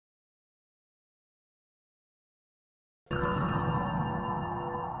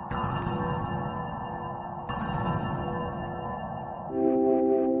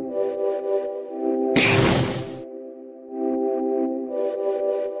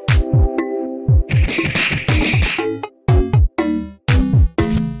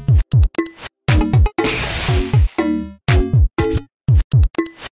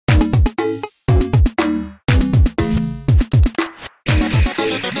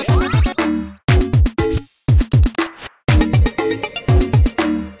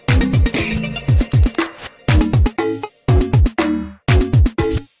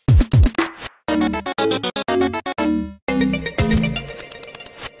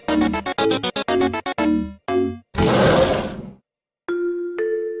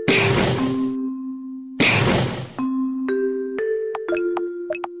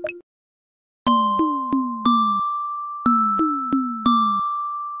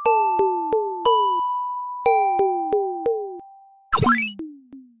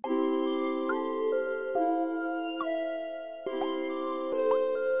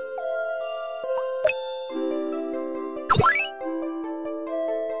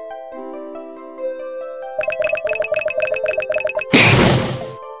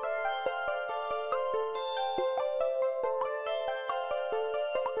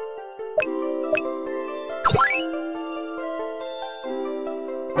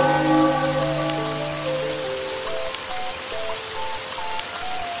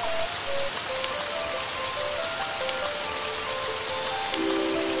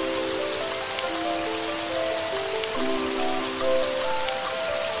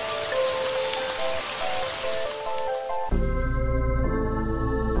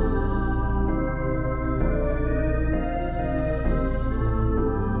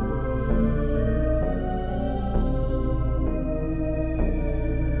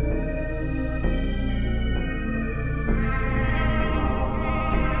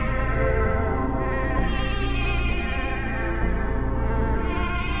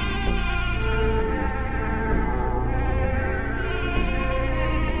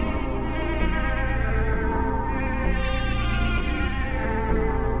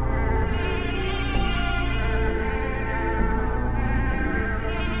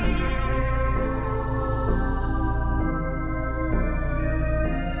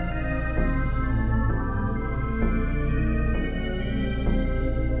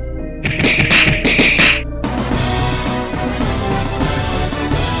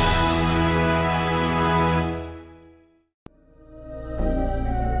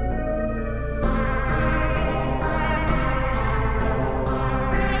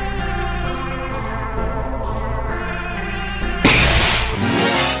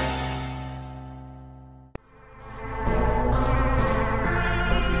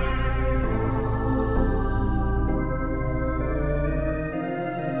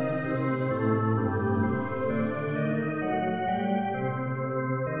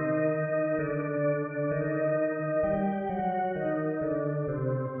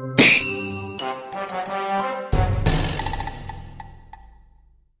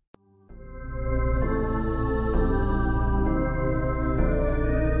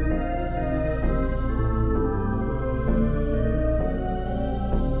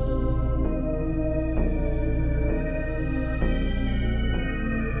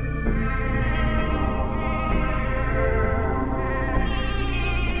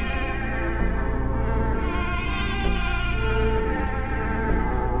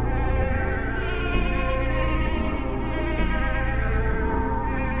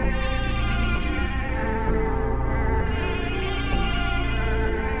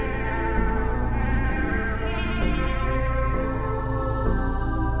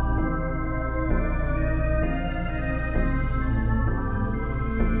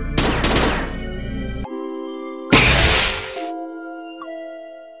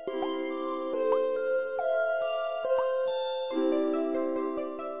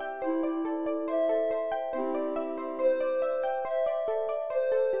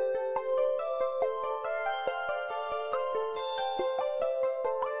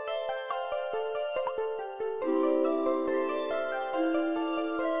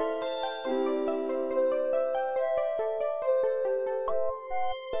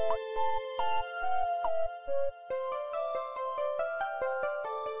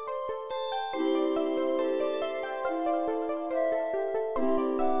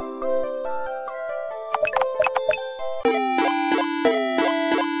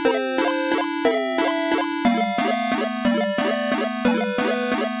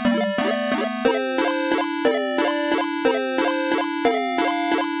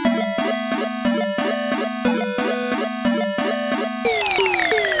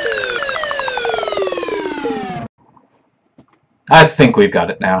I think we've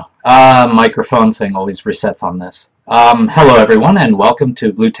got it now. Microphone thing always resets on this. Hello everyone, and welcome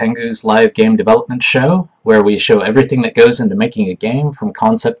to Blue Tengu's live game development show, where we show everything that goes into making a game from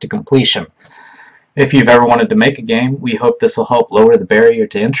concept to completion. If you've ever wanted to make a game, we hope this will help lower the barrier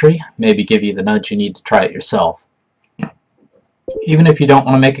to entry, maybe give you the nudge you need to try it yourself. Even if you don't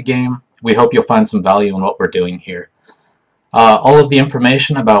want to make a game, we hope you'll find some value in what we're doing here. All of the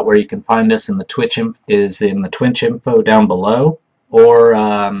information about where you can find us in the Twitch is in the Twitch info down below, or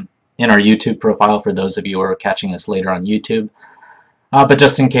in our YouTube profile for those of you who are catching us later on YouTube. But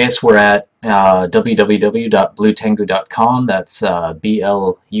just in case, we're at www.bluetengu.com. That's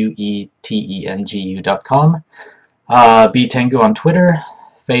BLUETENGU.com. btengu on Twitter,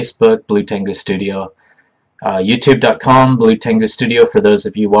 Facebook, Blue Tengu Studio. YouTube.com, Blue Tengu Studio for those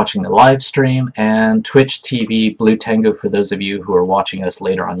of you watching the live stream, and Twitch TV, Blue Tengu for those of you who are watching us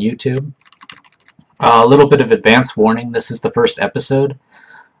later on YouTube. A little bit of advance warning, this is the first episode,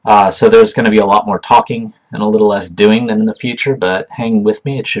 so there's going to be a lot more talking and a little less doing than in the future, but hang with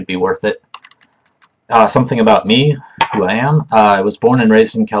me, it should be worth it. Something about me, who I am. I was born and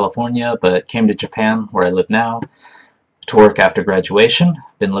raised in California, but came to Japan, where I live now, to work after graduation.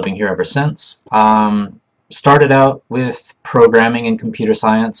 Been living here ever since. Started out with programming and computer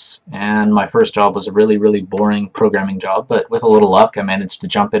science, and my first job was a really boring programming job, but with a little luck I managed to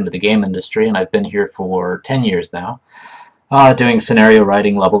jump into the game industry, and I've been here for 10 years now, doing scenario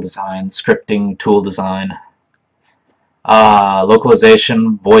writing, level design, scripting, tool design,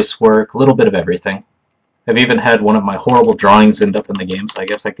 localization, voice work, a little bit of everything. I've even had one of my horrible drawings end up in the game, so I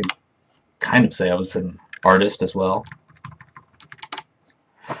guess I could kind of say I was an artist as well.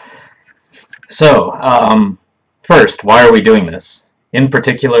 So, first, why are we doing this? In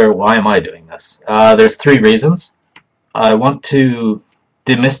particular, why am I doing this? There's three reasons. I want to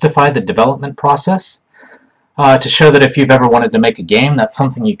demystify the development process, to show that if you've ever wanted to make a game, that's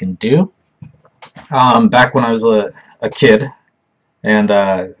something you can do. Back when I was a kid,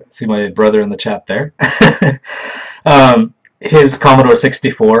 and see my brother in the chat there, his Commodore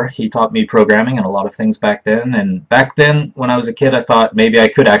 64, he taught me programming and a lot of things back then, and back then when I was a kid I thought maybe I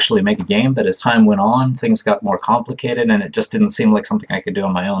could actually make a game, but as time went on things got more complicated and it just didn't seem like something I could do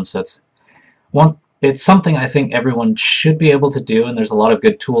on my own. So it's something I think everyone should be able to do, and there's a lot of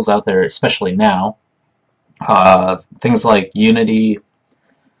good tools out there, especially now. Things like Unity,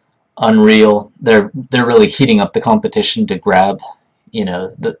 Unreal, they're really heating up the competition to grab, you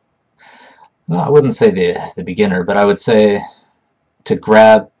know, I wouldn't say the beginner, but I would say to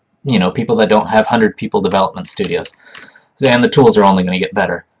grab, you know, people that don't have 100-people development studios. And the tools are only going to get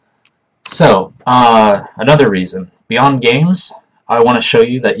better. So, another reason, beyond games, I want to show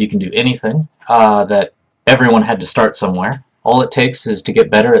you that you can do anything, that everyone had to start somewhere. All it takes is to get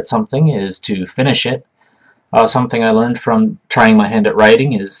better at something, is to finish it. Something I learned from trying my hand at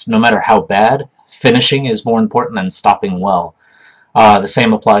writing is no matter how bad, finishing is more important than stopping well. The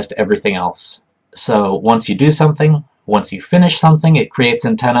same applies to everything else. So once you do something, once you finish something, it creates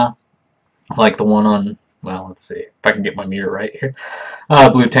antenna, like the one on, well, let's see if I can get my mirror right here,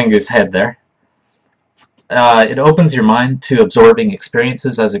 Blue Tengu's head there. It opens your mind to absorbing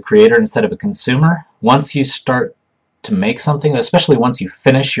experiences as a creator instead of a consumer. Once you start to make something, especially once you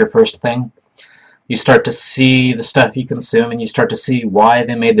finish your first thing, you start to see the stuff you consume and you start to see why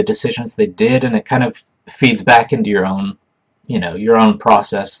they made the decisions they did, and it kind of feeds back into your own, your own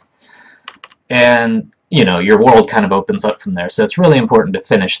process. And, your world kind of opens up from there. So it's really important to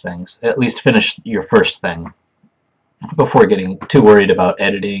finish things, at least finish your first thing before getting too worried about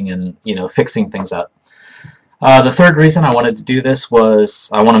editing and, fixing things up. The third reason I wanted to do this was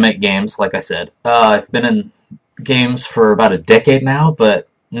I want to make games, like I said. I've been in games for about a decade now, but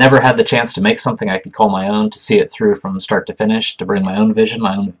never had the chance to make something I could call my own, to see it through from start to finish, to bring my own vision,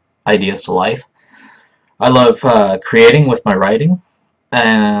 my own ideas to life. I love creating with my writing,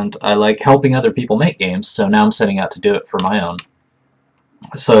 and I like helping other people make games, so now I'm setting out to do it for my own.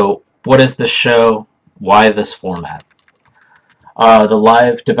 So what is this show? Why this format? The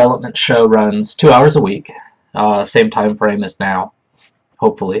live development show runs 2 hours a week, same time frame as now,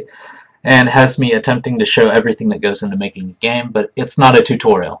 hopefully, and has me attempting to show everything that goes into making a game, but it's not a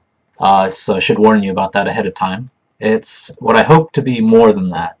tutorial, so I should warn you about that ahead of time. It's what I hope to be more than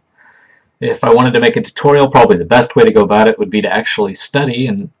that. If I wanted to make a tutorial, probably the best way to go about it would be to actually study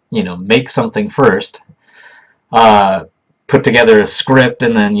and, make something first, put together a script,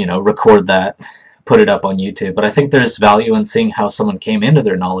 and then, record that, put it up on YouTube. But I think there's value in seeing how someone came into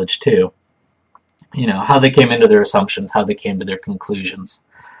their knowledge too. How they came into their assumptions, how they came to their conclusions.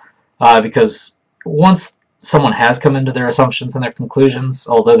 Because once someone has come into their assumptions and their conclusions,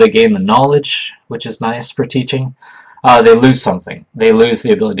 although they gain the knowledge, which is nice for teaching, they lose something. They lose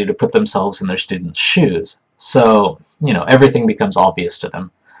the ability to put themselves in their students' shoes. So, everything becomes obvious to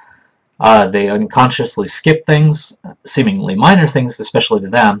them. They unconsciously skip things, seemingly minor things, especially to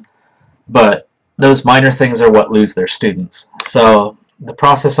them, but those minor things are what lose their students. So the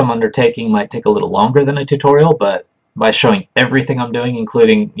process I'm undertaking might take a little longer than a tutorial, but by showing everything I'm doing,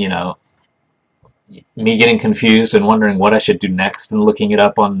 including, me getting confused and wondering what I should do next and looking it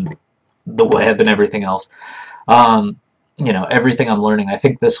up on the web and everything else, everything I'm learning, I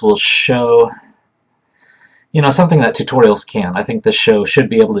think this will show, something that tutorials can. I think this show should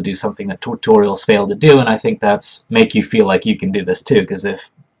be able to do something that tutorials fail to do, and I think that's make you feel like you can do this too, because if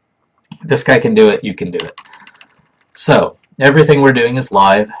this guy can do it, you can do it. So everything we're doing is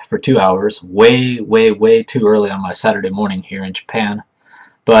live for 2 hours, way, way, way too early on my Saturday morning here in Japan.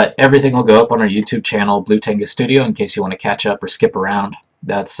 But everything will go up on our YouTube channel, Blue Tengu Studio, in case you want to catch up or skip around.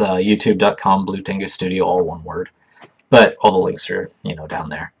 That's youtube.com, Blue Tengu Studio, all one word. But all the links are, down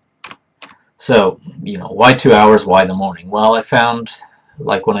there. So, why 2 hours? Why the morning? Well, I found,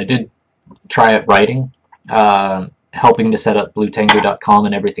 like when I did try it writing, helping to set up bluetengu.com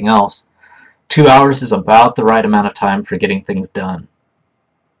and everything else, 2 hours is about the right amount of time for getting things done.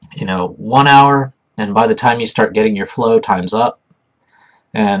 1 hour, and by the time you start getting your flow, time's up.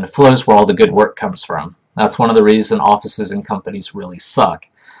 And flow is where all the good work comes from. That's one of the reasons offices and companies really suck.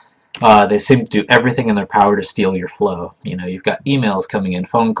 They seem to do everything in their power to steal your flow. You've got emails coming in,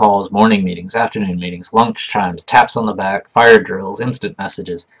 phone calls, morning meetings, afternoon meetings, lunch chimes, taps on the back, fire drills, instant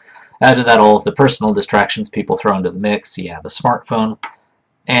messages. Add to that all of the personal distractions people throw into the mix, the smartphone,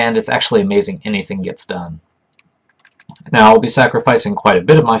 and it's actually amazing anything gets done. Now, I'll be sacrificing quite a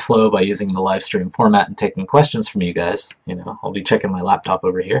bit of my flow by using the live stream format and taking questions from you guys. I'll be checking my laptop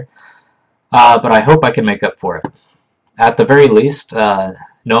over here. But I hope I can make up for it. At the very least,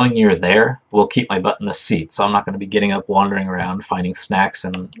 knowing you're there will keep my butt in the seat, so I'm not going to be getting up, wandering around, finding snacks,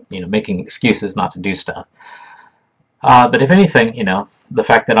 and making excuses not to do stuff. But if anything, the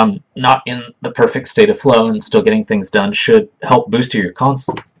fact that I'm not in the perfect state of flow and still getting things done should help boost your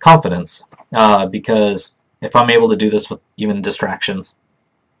confidence, because if I'm able to do this with even distractions,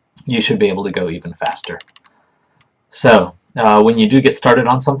 you should be able to go even faster. So, when you do get started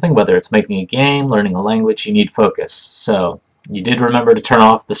on something, whether it's making a game, learning a language, you need focus. So, you did remember to turn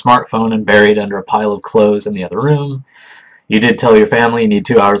off the smartphone and bury it under a pile of clothes in the other room. You did tell your family you need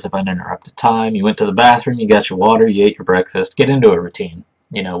 2 hours of uninterrupted time. You went to the bathroom, you got your water, you ate your breakfast. Get into a routine,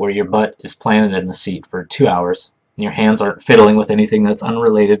 where your butt is planted in the seat for 2 hours and your hands aren't fiddling with anything that's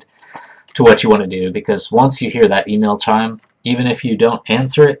unrelated to what you want to do, because once you hear that email chime, even if you don't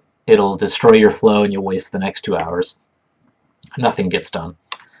answer it, it'll destroy your flow and you'll waste the next 2 hours. Nothing gets done.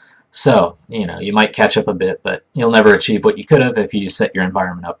 So, you might catch up a bit, but you'll never achieve what you could have if you set your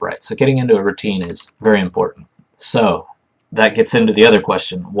environment up right. So getting into a routine is very important. So that gets into the other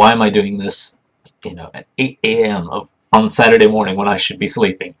question. Why am I doing this, at 8 a.m. on Saturday morning when I should be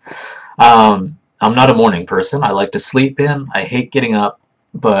sleeping? I'm not a morning person. I like to sleep in. I hate getting up.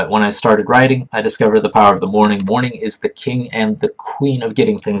 But when I started writing, I discovered the power of the morning. Morning is the king and the queen of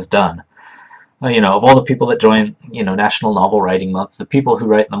getting things done. Of all the people that join, National Novel Writing Month, the people who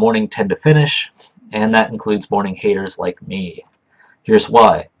write in the morning tend to finish, and that includes morning haters like me. Here's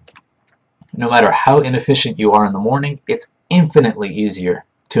why. No matter how inefficient you are in the morning, it's infinitely easier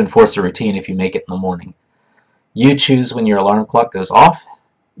to enforce a routine if you make it in the morning. You choose when your alarm clock goes off.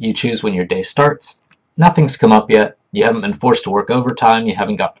 You choose when your day starts. Nothing's come up yet. You haven't been forced to work overtime. You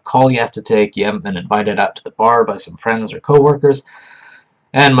haven't got a call you have to take. You haven't been invited out to the bar by some friends or coworkers.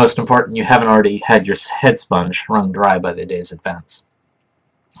 And most important, you haven't already had your head sponge wrung dry by the day's events.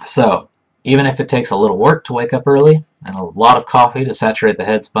 So, even if it takes a little work to wake up early and a lot of coffee to saturate the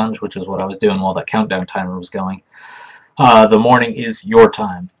head sponge, which is what I was doing while that countdown timer was going, the morning is your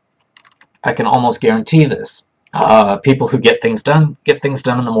time. I can almost guarantee this. People who get things done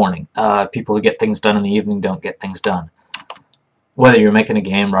in the morning. People who get things done in the evening don't get things done. Whether you're making a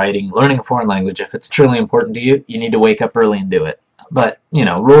game, writing, learning a foreign language, if it's truly important to you, you need to wake up early and do it. But,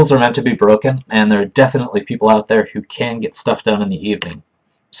 rules are meant to be broken, and there are definitely people out there who can get stuff done in the evening.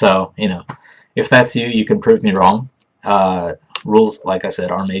 So, if that's you, you can prove me wrong. Rules, like I said,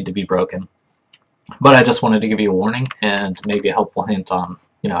 are made to be broken. But I just wanted to give you a warning and maybe a helpful hint on,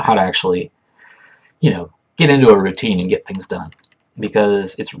 how to actually, get into a routine and get things done.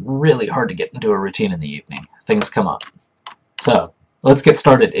 Because it's really hard to get into a routine in the evening. Things come up. So, let's get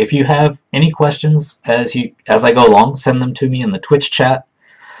started. If you have any questions as I go along, send them to me in the Twitch chat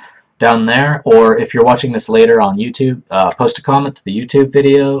down there, or if you're watching this later on YouTube, post a comment to the YouTube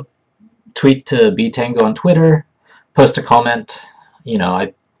video, tweet to Tengu on Twitter, post a comment.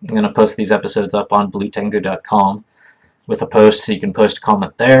 I'm going to post these episodes up on bluetengu.com with a post, so you can post a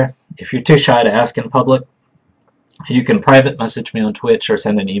comment there. If you're too shy to ask in public, you can private message me on Twitch or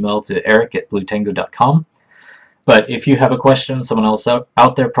send an email to eric@bluetengu.com. But if you have a question, someone else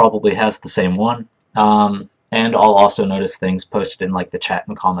out there probably has the same one. And I'll also notice things posted in the chat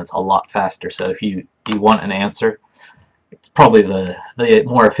and comments a lot faster. So if you want an answer, it's probably the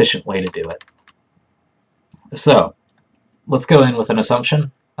more efficient way to do it. So let's go in with an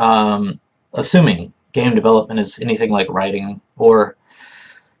assumption. Assuming game development is anything like writing or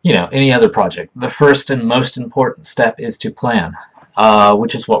any other project, the first and most important step is to plan,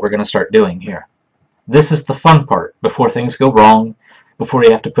 which is what we're going to start doing here. This is the fun part, before things go wrong, before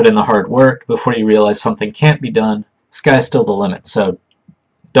you have to put in the hard work, before you realize something can't be done. Sky's still the limit, so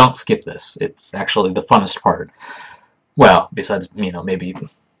don't skip this. It's actually the funnest part. Well, besides, maybe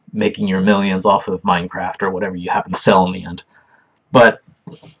making your millions off of Minecraft or whatever you happen to sell in the end. But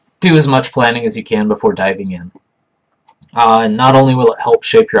do as much planning as you can before diving in. Not only will it help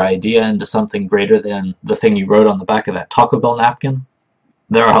shape your idea into something greater than the thing you wrote on the back of that Taco Bell napkin,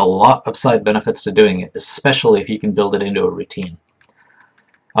 there are a lot of side benefits to doing it, especially if you can build it into a routine.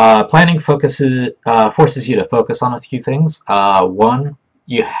 Planning forces you to focus on a few things. One,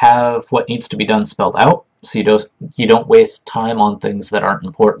 you have what needs to be done spelled out, so you don't waste time on things that aren't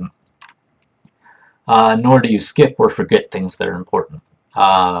important. Nor do you skip or forget things that are important.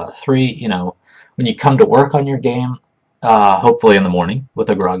 3, when you come to work on your game, hopefully in the morning with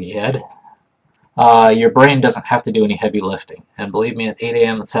a groggy head, your brain doesn't have to do any heavy lifting. And believe me, at 8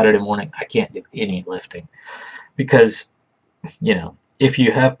 a.m. on Saturday morning, I can't do any lifting. Because, if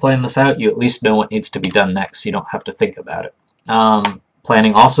you have planned this out, you at least know what needs to be done next. You don't have to think about it.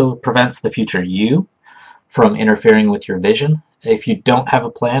 Planning also prevents the future you from interfering with your vision. If you don't have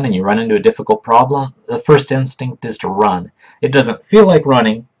a plan and you run into a difficult problem, the first instinct is to run. It doesn't feel like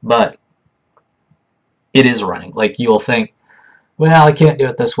running, but it is running. You'll think, well, I can't do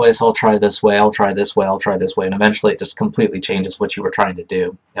it this way, so I'll try this way, I'll try this way, I'll try this way, and eventually it just completely changes what you were trying to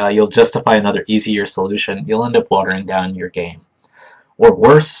do. You'll justify another easier solution. You'll end up watering down your game. Or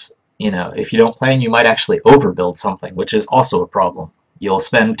worse, if you don't plan, you might actually overbuild something, which is also a problem. You'll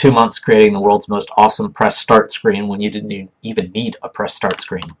spend 2 months creating the world's most awesome press start screen when you didn't even need a press start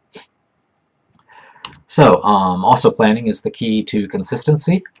screen. So, also planning is the key to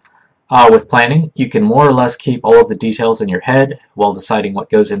consistency. With planning, you can more or less keep all of the details in your head while deciding what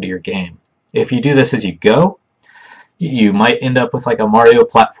goes into your game. If you do this as you go, you might end up with a Mario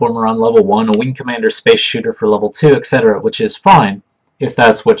platformer on level 1, a Wing Commander space shooter for level 2, etc., which is fine if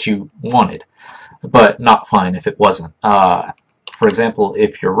that's what you wanted, but not fine if it wasn't. For example,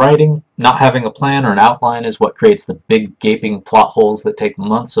 if you're writing, not having a plan or an outline is what creates the big gaping plot holes that take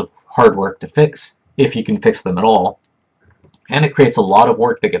months of hard work to fix, if you can fix them at all. And it creates a lot of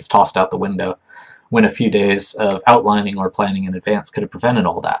work that gets tossed out the window when a few days of outlining or planning in advance could have prevented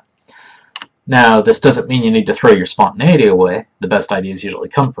all that. Now, this doesn't mean you need to throw your spontaneity away. The best ideas usually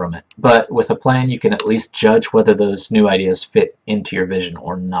come from it. But with a plan, you can at least judge whether those new ideas fit into your vision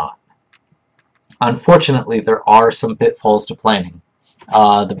or not. Unfortunately, there are some pitfalls to planning.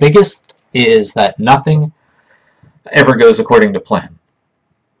 The biggest is that nothing ever goes according to plan.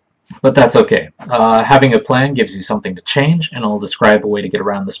 But that's okay. Having a plan gives you something to change, and I'll describe a way to get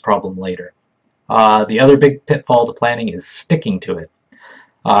around this problem later. The other big pitfall to planning is sticking to it,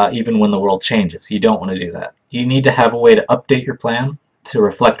 even when the world changes. You don't want to do that. You need to have a way to update your plan to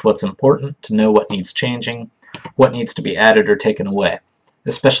reflect what's important, to know what needs changing, what needs to be added or taken away,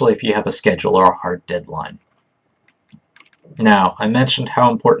 especially if you have a schedule or a hard deadline. Now, I mentioned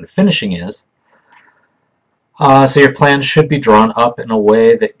how important finishing is, so your plan should be drawn up in a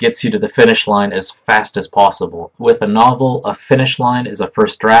way that gets you to the finish line as fast as possible. With a novel, a finish line is a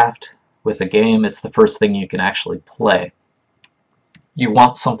first draft. With a game, it's the first thing you can actually play. You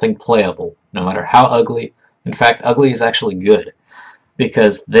want something playable, no matter how ugly. In fact, ugly is actually good,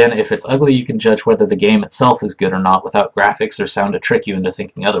 because then if it's ugly, you can judge whether the game itself is good or not without graphics or sound to trick you into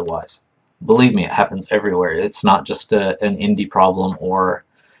thinking otherwise. Believe me, it happens everywhere. It's not just an indie problem or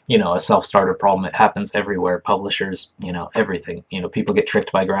a self-starter problem. It happens everywhere. Publishers, everything. People get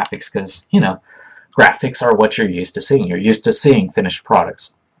tricked by graphics because, graphics are what you're used to seeing. You're used to seeing finished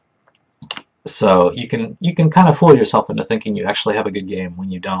products. So you can kind of fool yourself into thinking you actually have a good game when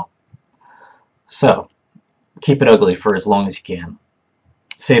you don't. So keep it ugly for as long as you can.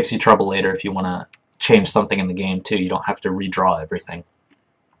 Saves you trouble later if you want to change something in the game too. You don't have to redraw everything.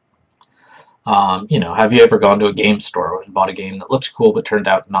 Have you ever gone to a game store and bought a game that looked cool but turned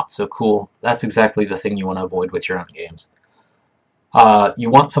out not so cool? That's exactly the thing you want to avoid with your own games. You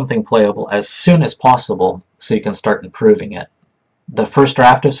want something playable as soon as possible so you can start improving it. The first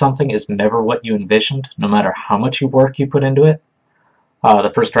draft of something is never what you envisioned, no matter how much work you put into it.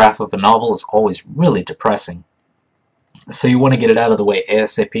 The first draft of a novel is always really depressing. So you want to get it out of the way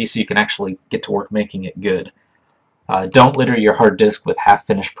ASAP so you can actually get to work making it good. Don't litter your hard disk with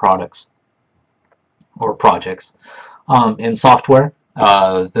half-finished products or projects. In software,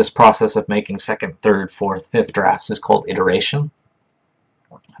 this process of making second, third, fourth, fifth drafts is called iteration,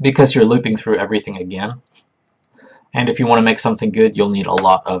 because you're looping through everything again. And if you want to make something good, you'll need a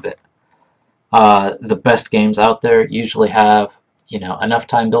lot of it. The best games out there usually have enough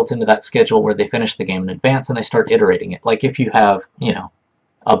time built into that schedule where they finish the game in advance and they start iterating it. Like if you have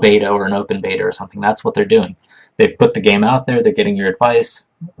a beta or an open beta or something, that's what they're doing. They've put the game out there, they're getting your advice,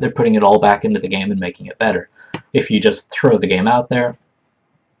 they're putting it all back into the game and making it better. If you just throw the game out there,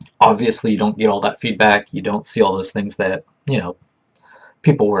 obviously you don't get all that feedback, you don't see all those things that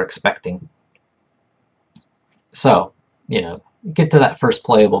people were expecting. So, get to that first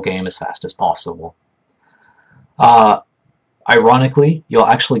playable game as fast as possible. Ironically, you'll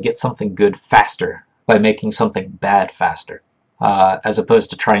actually get something good faster by making something bad faster, as opposed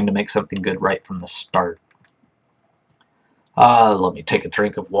to trying to make something good right from the start. Let me take a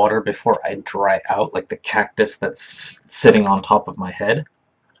drink of water before I dry out like the cactus that's sitting on top of my head.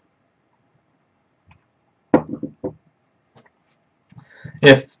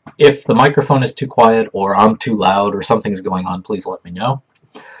 If the microphone is too quiet or I'm too loud or something's going on, please let me know.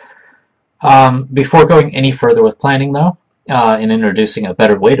 Before going any further with planning, though, and introducing a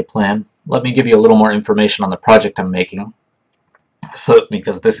better way to plan, let me give you a little more information on the project I'm making. So,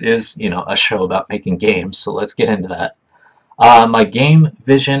 because this is, a show about making games, so let's get into that. My game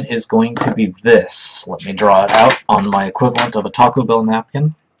vision is going to be this. Let me draw it out on my equivalent of a Taco Bell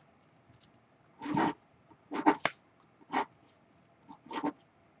napkin.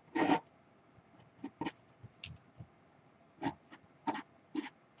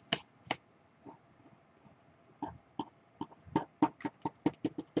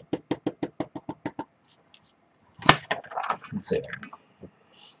 Let's see there.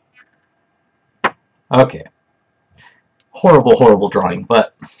 Okay. Horrible drawing,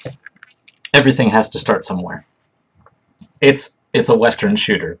 but everything has to start somewhere. It's a Western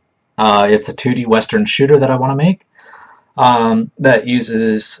shooter. It's a 2D Western shooter that I want to make that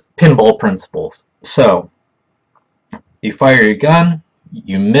uses pinball principles. So, you fire your gun,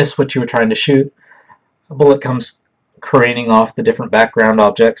 you miss what you were trying to shoot, a bullet comes careening off the different background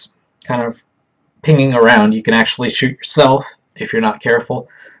objects, kind of pinging around. You can actually shoot yourself if you're not careful.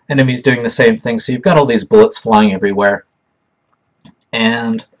 Enemies doing the same thing, so you've got all these bullets flying everywhere.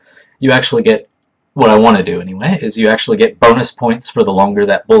 And you actually get, what I want to do anyway, is you actually get bonus points for the longer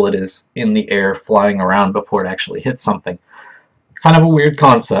that bullet is in the air flying around before it actually hits something. Kind of a weird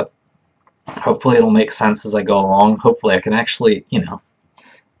concept. Hopefully it'll make sense as I go along. Hopefully I can actually,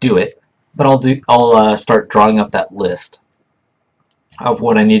 do it. But I'll start drawing up that list. of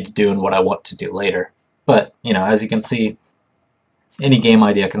what I need to do and what I want to do later. But, you know, as you can see, any game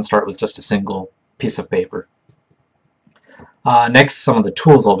idea can start with just a single piece of paper. Next, some of the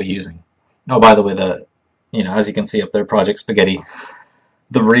tools I'll be using. Oh, by the way, as you can see up there, Project Spaghetti.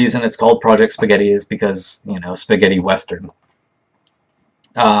 The reason it's called Project Spaghetti is because, spaghetti western.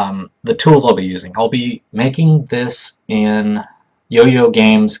 The tools I'll be using. I'll be making this in Yo-Yo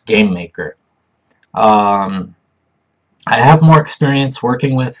Games GameMaker. I have more experience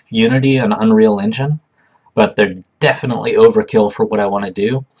working with Unity and Unreal Engine, but they're definitely overkill for what I want to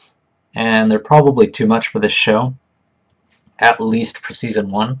do, and they're probably too much for this show, at least for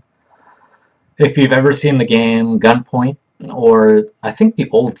Season 1. If you've ever seen the game Gunpoint, or I think the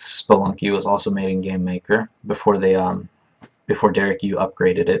old Spelunky was also made in GameMaker before Derek, you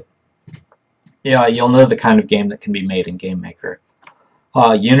upgraded it. Yeah, you'll know the kind of game that can be made in GameMaker.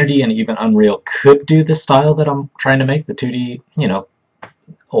 Unity and even Unreal could do the style that I'm trying to make, the 2D,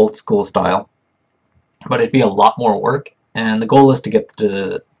 old school style, but it'd be a lot more work, and the goal is to get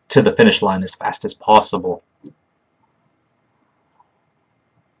to the finish line as fast as possible.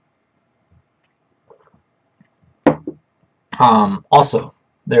 Also,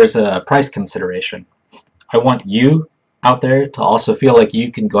 there's a price consideration. I want you out there to also feel like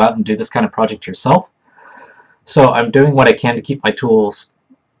you can go out and do this kind of project yourself. So I'm doing what I can to keep my tools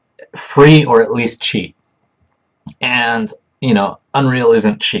free or at least cheap. And, Unreal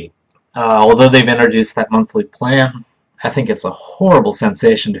isn't cheap. Although they've introduced that monthly plan, I think it's a horrible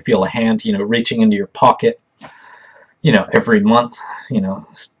sensation to feel a hand, reaching into your pocket, every month,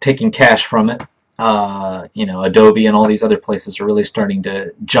 taking cash from it. Adobe and all these other places are really starting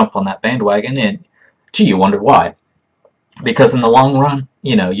to jump on that bandwagon, and gee, you wonder why. Because in the long run,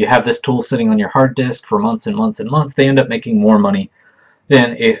 you have this tool sitting on your hard disk for months and months and months. They end up making more money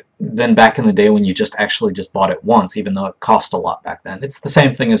than back in the day when you just bought it once, even though it cost a lot back then. It's the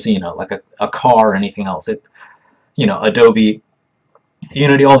same thing as like a car or anything else. Adobe,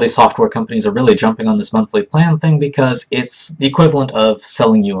 Unity, all these software companies are really jumping on this monthly plan thing because it's the equivalent of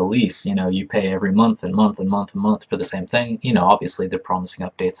selling you a lease. You pay every month and month and month and month for the same thing. Obviously they're promising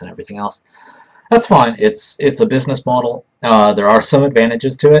updates and everything else. That's fine. It's a business model. There are some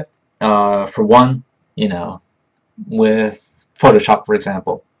advantages to it. For one, with Photoshop, for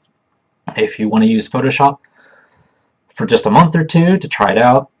example, if you want to use Photoshop for just a month or two to try it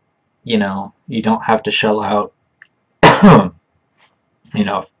out, you don't have to shell out, $500,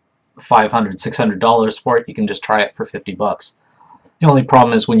 $600 for it. You can just try it for $50. The only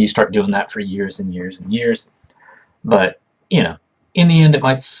problem is when you start doing that for years and years and years. But, in the end, it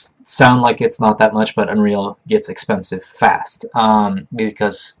might sound like it's not that much, but Unreal gets expensive fast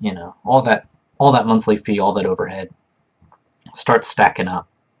because all that monthly fee, all that overhead starts stacking up.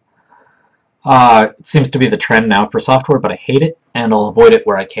 It seems to be the trend now for software, but I hate it, and I'll avoid it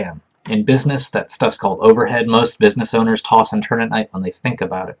where I can. In business, that stuff's called overhead. Most business owners toss and turn at night when they think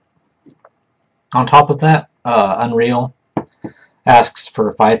about it. On top of that, Unreal asks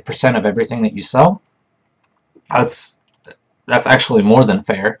for 5% of everything that you sell. That's actually more than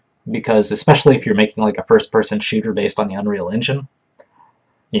fair, because especially if you're making like a first-person shooter based on the Unreal Engine,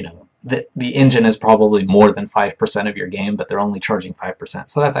 the engine is probably more than 5% of your game, but they're only charging 5%,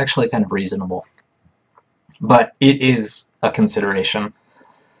 so that's actually kind of reasonable. But it is a consideration.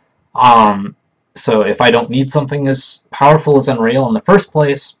 So if I don't need something as powerful as Unreal in the first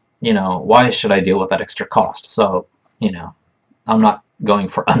place, why should I deal with that extra cost? So, I'm not going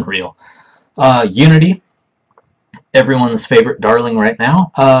for Unreal. Unity, everyone's favorite darling right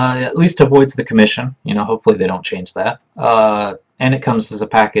now, at least avoids the commission. Hopefully they don't change that. And it comes as a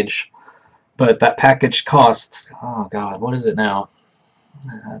package, but that package costs, oh god, what is it now?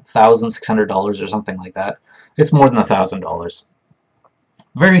 $1,600 or something like that. It's more than $1,000.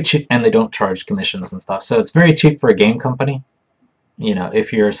 Very cheap, and they don't charge commissions and stuff, so it's very cheap for a game company.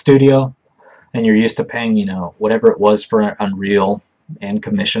 If you're a studio and you're used to paying, whatever it was for Unreal and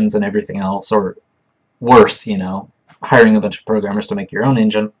commissions and everything else, or worse, hiring a bunch of programmers to make your own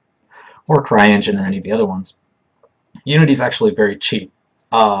engine, or CryEngine or any of the other ones, Unity's actually very cheap.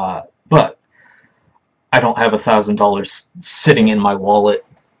 But I don't have $1,000 sitting in my wallet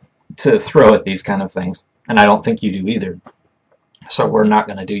to throw at these kind of things, and I don't think you do either. So we're not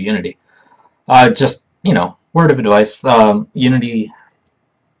going to do Unity. Just, word of advice, Unity,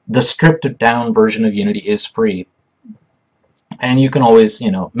 the stripped down version of Unity is free. And you can always,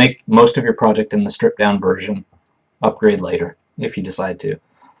 make most of your project in the stripped down version, upgrade later if you decide to.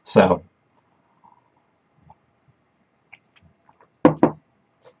 So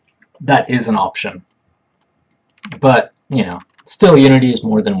that is an option. But, Still, Unity is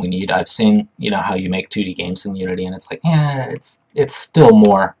more than we need. I've seen, how you make 2D games in Unity, and it's like, yeah, it's still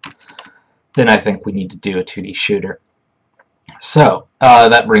more than I think we need to do a 2D shooter. So,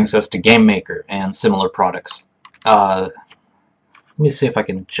 that brings us to GameMaker and similar products. Let me see if I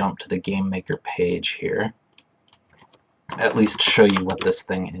can jump to the GameMaker page here. At least show you what this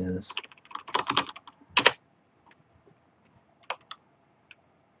thing is.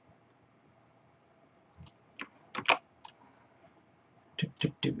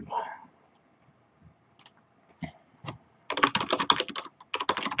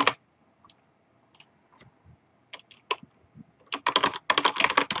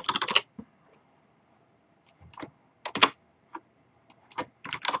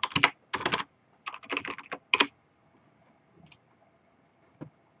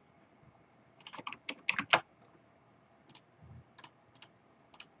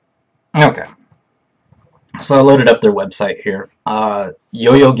 Okay, so I loaded up their website here,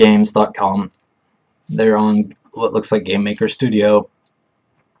 yoyogames.com. They're on what looks like GameMaker Studio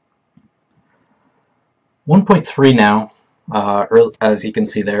 1.3 now, as you can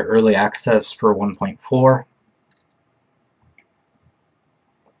see there, early access for 1.4.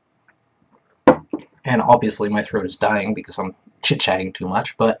 And obviously my throat is dying because I'm chit-chatting too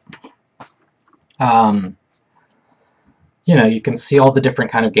much, but you can see all the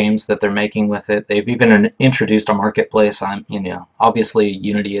different kind of games that they're making with it. They've even introduced a marketplace. Obviously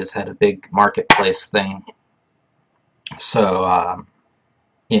Unity has had a big marketplace thing, so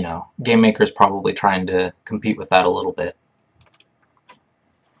GameMaker is probably trying to compete with that a little bit.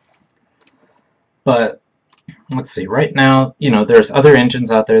 But let's see. Right now, there's other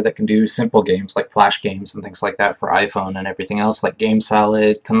engines out there that can do simple games like Flash games and things like that for iPhone and everything else, like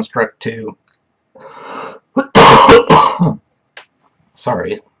GameSalad, Construct 2.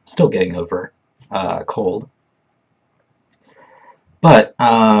 Sorry, still getting over cold. But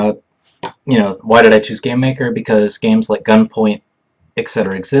why did I choose GameMaker? Because games like Gunpoint,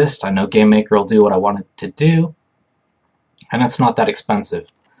 etc. exist. I know GameMaker will do what I want it to do, and it's not that expensive.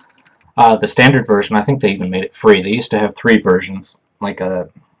 The standard version, I think they even made it free. They used to have 3 versions, like a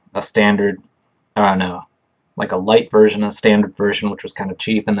standard, like a light version, a standard version, which was kind of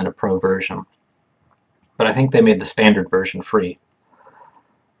cheap, and then a pro version. But I think they made the standard version free.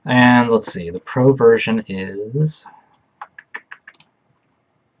 And let's see, the pro version is...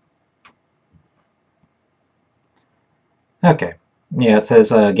 Okay, yeah, it says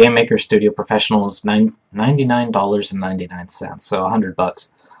GameMaker Studio Professional is $99.99, so $100.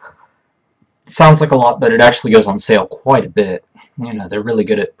 Sounds like a lot, but it actually goes on sale quite a bit. They're really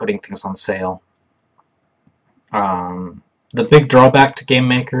good at putting things on sale. The big drawback to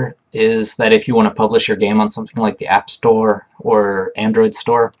GameMaker is that if you want to publish your game on something like the App Store or Android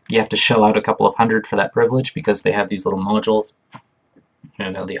Store, you have to shell out a couple of $100 for that privilege because they have these little modules.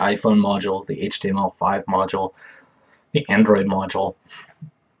 The iPhone module, the HTML5 module, the Android module.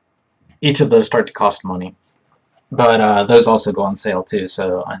 Each of those start to cost money. But those also go on sale too,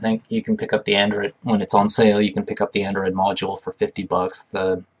 so I think you can pick up the Android, when it's on sale, you can pick up the Android module for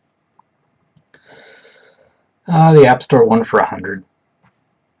 $50, the App Store one for $100.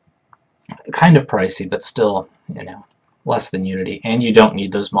 Kind of pricey, but still, less than Unity, and you don't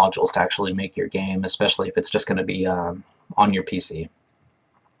need those modules to actually make your game, especially if it's just going to be on your PC.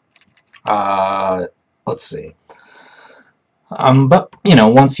 Let's see. But,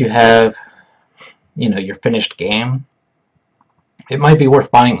 once you have your finished game, it might be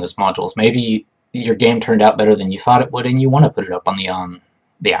worth buying those modules. Maybe your game turned out better than you thought it would, and you want to put it up on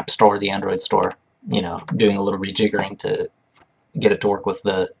the App Store, the Android Store, doing a little rejiggering to get it to work with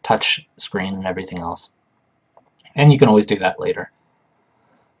the touch screen and everything else. And you can always do that later.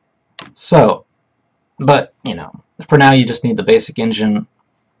 So, but, for now you just need the basic engine,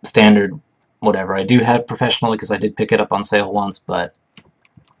 standard, whatever. I do have professional because I did pick it up on sale once, but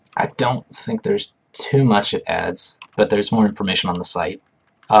I don't think there's too much it adds, but there's more information on the site.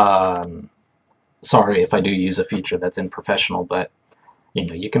 Sorry if I do use a feature that's in professional, but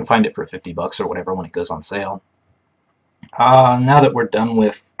you can find it for $50 or whatever when it goes on sale. Now that we're done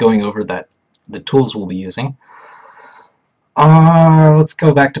with going over the tools we'll be using, let's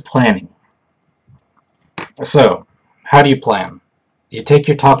go back to planning. So, how do you plan? You take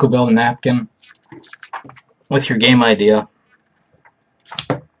your Taco Bell napkin with your game idea,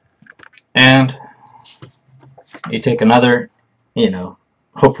 and you take another,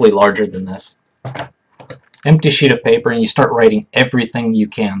 hopefully larger than this, empty sheet of paper, and you start writing everything you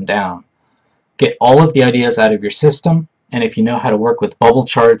can down. Get all of the ideas out of your system, and if you know how to work with bubble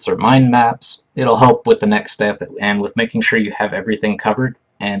charts or mind maps, it'll help with the next step and with making sure you have everything covered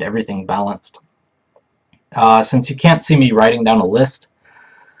and everything balanced. Since you can't see me writing down a list,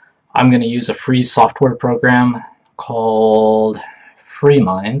 I'm going to use a free software program called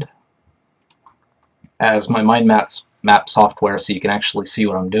FreeMind as my mind map software, so you can actually see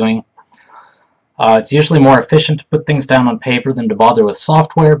what I'm doing. It's usually more efficient to put things down on paper than to bother with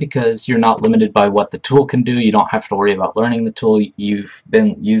software because you're not limited by what the tool can do. You don't have to worry about learning the tool. You've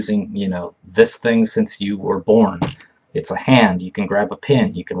been using, this thing since you were born. It's a hand. You can grab a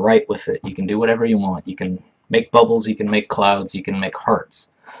pen. You can write with it. You can do whatever you want. You can make bubbles. You can make clouds. You can make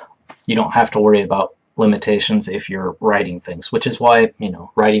hearts. You don't have to worry about limitations if you're writing things, which is why,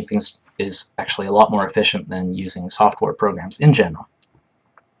 writing things is actually a lot more efficient than using software programs in general.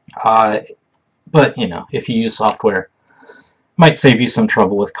 But, if you use software, it might save you some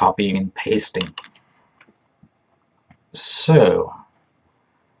trouble with copying and pasting. So,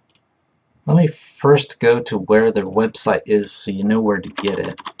 let me first go to where their website is so you know where to get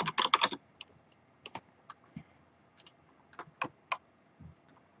it.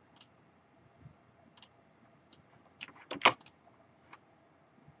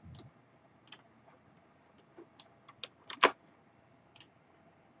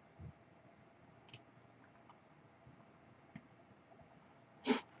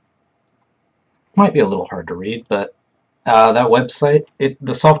 Might be a little hard to read, but that website,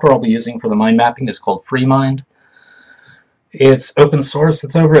 the software I'll be using for the mind mapping is called FreeMind. It's open source.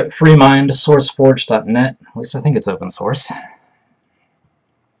 It's over at FreeMind, sourceforge.net. At least I think it's open source.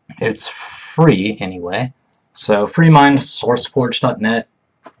 It's free anyway. So FreeMind, sourceforge.net.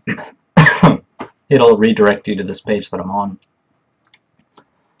 It'll redirect you to this page that I'm on.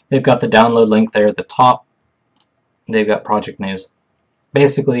 They've got the download link there at the top. They've got project news.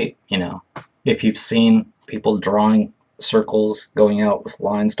 Basically, if you've seen people drawing circles going out with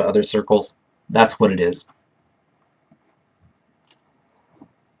lines to other circles, that's what it is.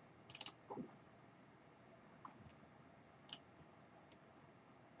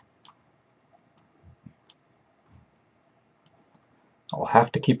 I'll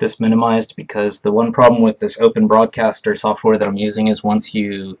have to keep this minimized because the one problem with this open broadcaster software that I'm using is once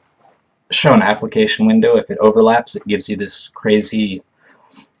you show an application window, if it overlaps, it gives you this crazy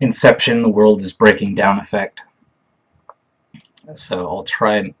Inception, the world is breaking down effect. So I'll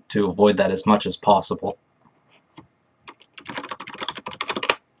try to avoid that as much as possible.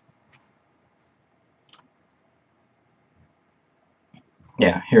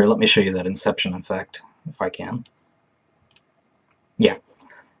 Yeah, here, let me show you that Inception effect, if I can. Yeah,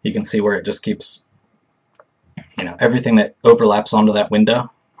 you can see where it just keeps, everything that overlaps onto that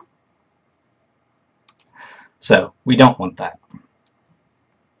window. So we don't want that.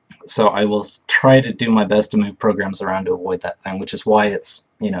 So I will try to do my best to move programs around to avoid that thing, which is why it's,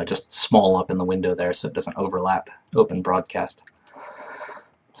 just small up in the window there so it doesn't overlap open broadcast.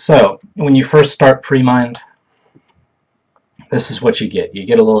 So when you first start FreeMind, this is what you get. You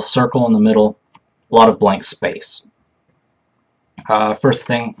get a little circle in the middle, a lot of blank space. First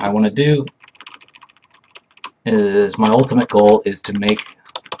thing I want to do is, my ultimate goal is to make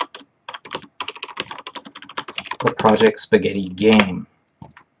the Project Spaghetti game.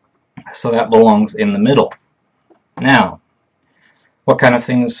 So that belongs in the middle. Now, what kind of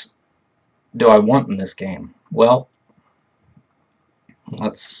things do I want in this game? Well,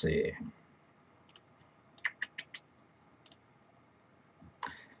 let's see.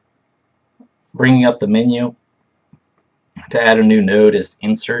 Bringing up the menu to add a new node is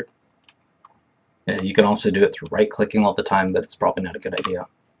insert. You can also do it through right-clicking all the time, but it's probably not a good idea.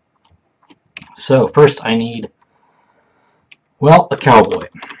 So first I need, well, a cowboy.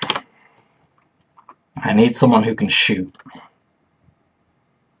 I need someone who can shoot.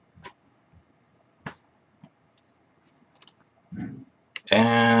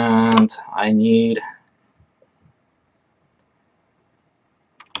 And I need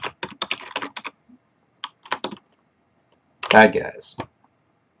bad guys.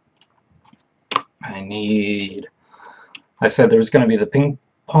 I said there was going to be the ping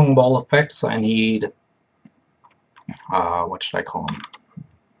pong ball effect, so I need, what should I call them?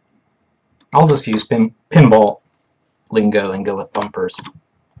 I'll just use pinball lingo and go with bumpers.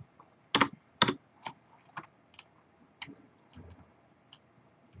 Let's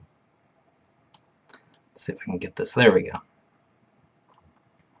see if I can get this. There we go.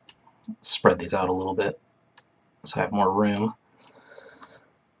 Spread these out a little bit so I have more room.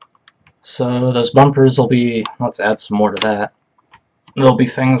 So those bumpers will be, let's add some more to that. There'll be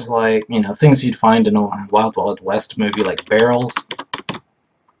things like, things you'd find in a Wild Wild West movie, like barrels.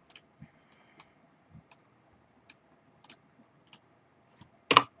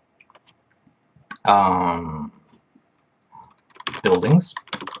 Buildings.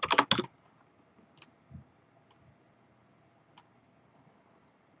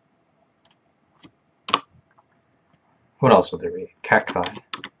 What else would there be? Cacti.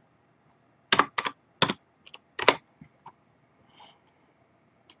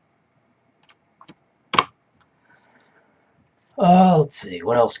 Let's see,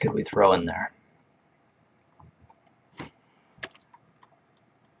 what else could we throw in there?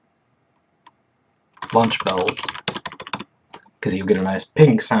 Lunch bells, because you get a nice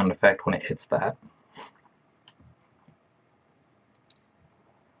ping sound effect when it hits that.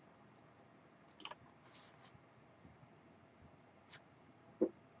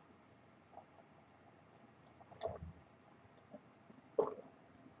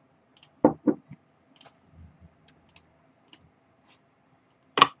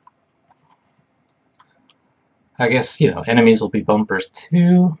 I guess, enemies will be bumpers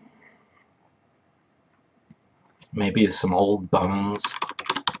too. Maybe some old bones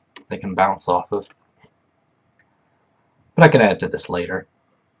they can bounce off of. But I could add to this later.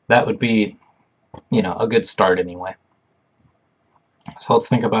 That would be, a good start anyway. So let's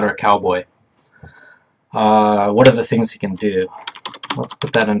think about our cowboy. What are the things he can do? Let's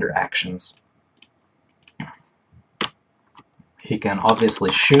put that under actions. He can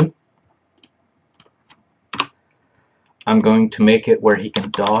obviously shoot. I'm going to make it where he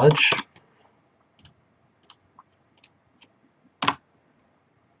can dodge.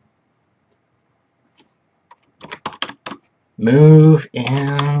 Move,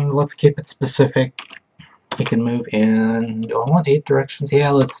 and let's keep it specific. He can move in, do I want 8 directions? Yeah,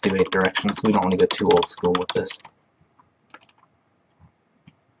 let's do 8 directions. We don't want to go too old school with this.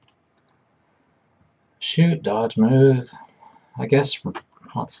 Shoot, dodge, move. I guess,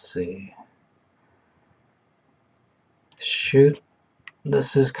 let's see. Shoot.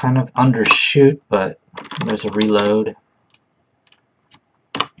 This is kind of under shoot, but there's a reload.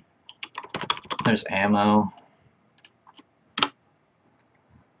 There's ammo.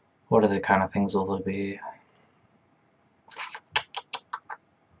 What other kind of things will there be?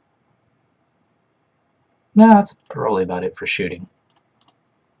 No, that's probably about it for shooting.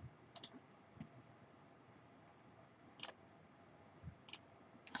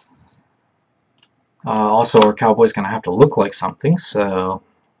 Also, our cowboy's going to have to look like something, so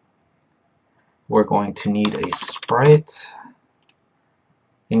we're going to need a sprite.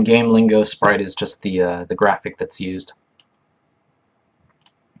 In game lingo, sprite is just the graphic that's used.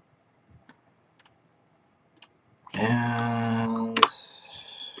 And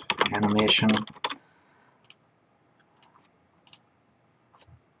animation.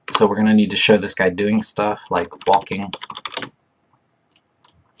 So we're going to need to show this guy doing stuff like walking,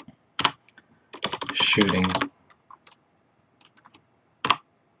 shooting,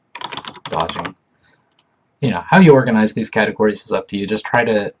 dodging. How you organize these categories is up to you. Just try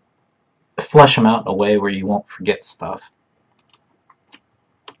to flesh them out in a way where you won't forget stuff.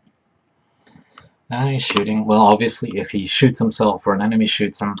 And he's shooting. Well, obviously, if he shoots himself or an enemy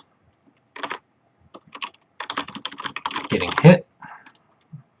shoots him, getting hit.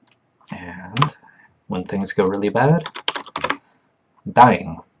 And when things go really bad,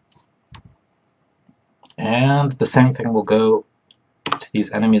 dying. And the same thing will go to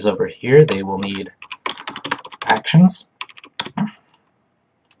these enemies over here. They will need actions.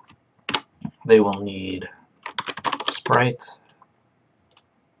 They will need sprite.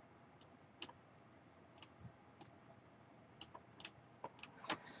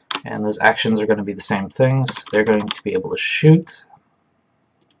 And those actions are going to be the same things. They're going to be able to shoot.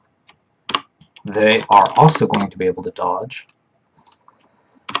 They are also going to be able to dodge.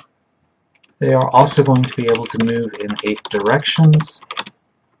 They are also going to be able to move in 8 directions.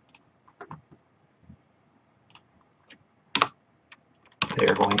 They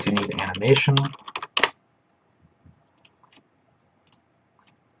are going to need animation,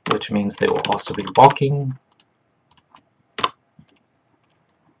 which means they will also be walking.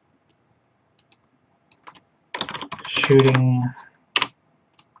 Shooting,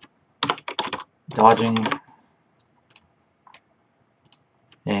 dodging,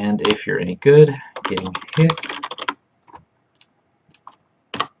 and if you're any good, getting hit,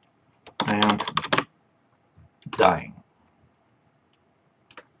 and dying.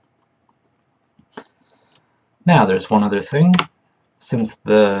 Now there's one other thing. Since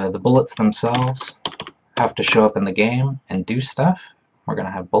the bullets themselves have to show up in the game and do stuff, we're going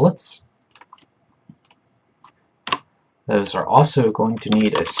to have bullets. Those are also going to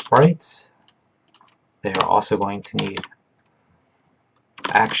need a sprite. They are also going to need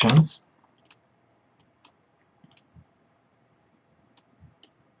actions.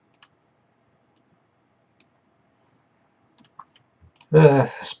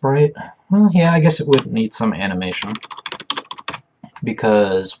 Sprite, well, yeah, I guess it would need some animation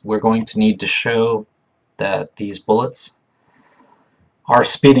because we're going to need to show that these bullets are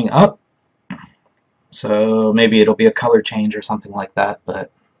speeding up. So maybe it'll be a color change or something like that,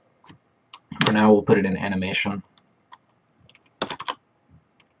 but for now we'll put it in animation.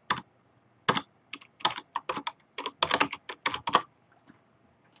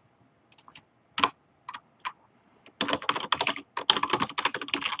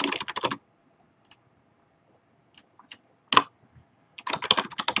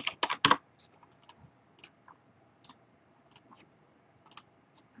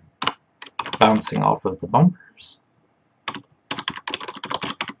 Bouncing off of the bumpers.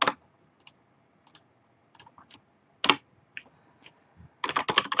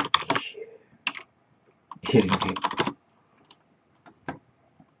 Hitting people.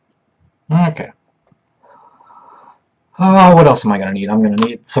 Okay. What else am I going to need? I'm going to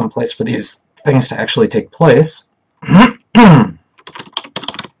need some place for these things to actually take place.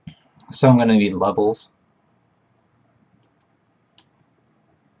 So I'm going to need levels.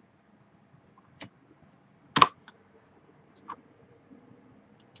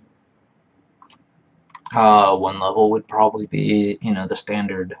 One level would probably be, the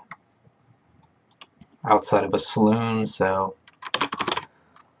standard outside of a saloon, so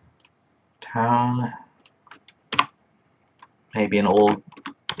town, maybe an old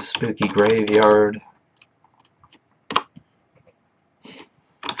spooky graveyard,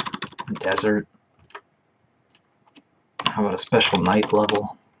 desert. How about a special night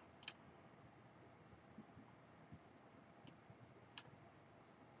level?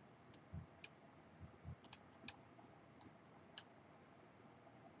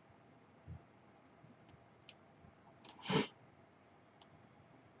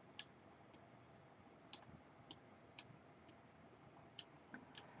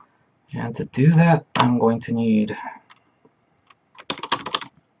 And to do that, I'm going to need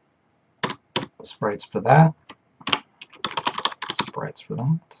sprites for that, sprites for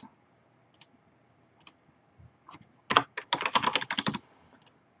that,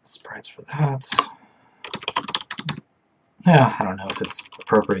 sprites for that. Yeah, I don't know if it's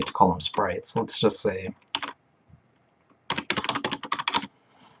appropriate to call them sprites. Let's just say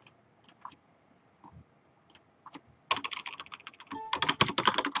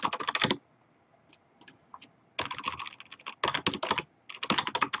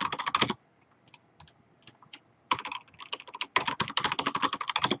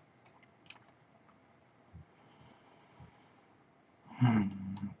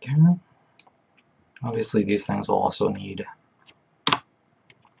okay. Obviously these things will also need,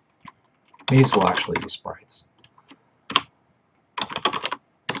 these will actually be sprites.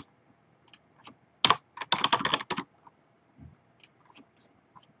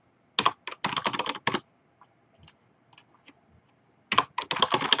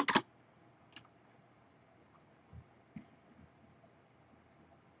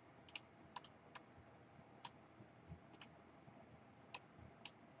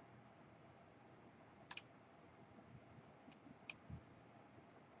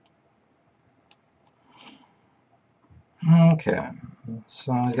 Okay,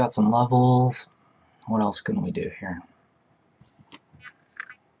 so we got some levels. What else can we do here?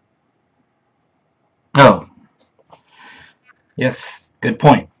 Oh, yes, good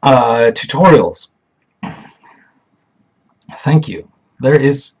point. Tutorials. Thank you. There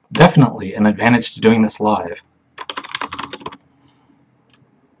is definitely an advantage to doing this live.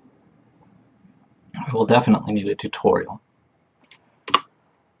 I will definitely need a tutorial.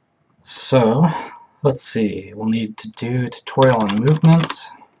 So, let's see. We'll need to do a tutorial on movement.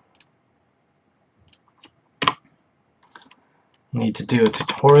 We'll need to do a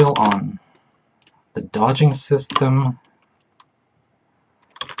tutorial on the dodging system,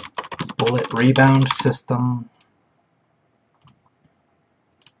 bullet rebound system.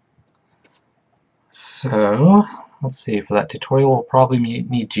 So, let's see, for that tutorial we'll probably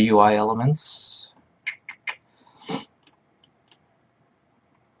need GUI elements.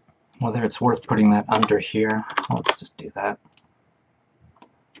 Whether it's worth putting that under here, let's just do that.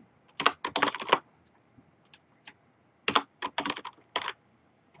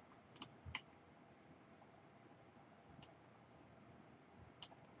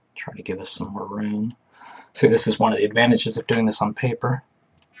 Try to give us some more room. See, this is one of the advantages of doing this on paper.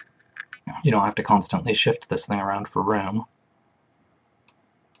 You don't have to constantly shift this thing around for room.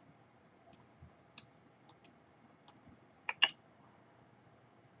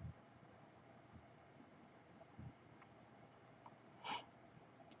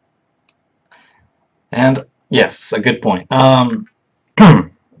 And yes, a good point.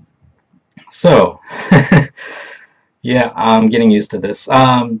 So, yeah, I'm getting used to this.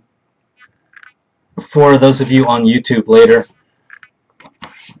 for those of you on YouTube later,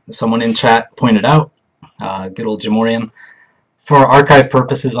 someone in chat pointed out, good old Jamorian, for archive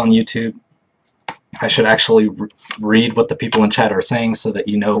purposes on YouTube, I should actually read what the people in chat are saying so that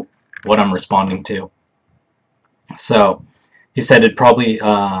you know what I'm responding to. So he said it probably,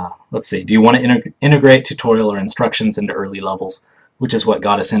 let's see, do you want to integrate tutorial or instructions into early levels, which is what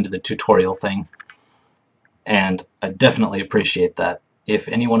got us into the tutorial thing. And I definitely appreciate that. If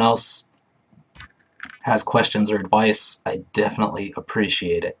anyone else has questions or advice, I definitely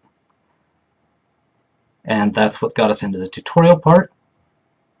appreciate it. And that's what got us into the tutorial part.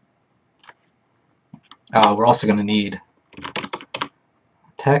 We're also going to need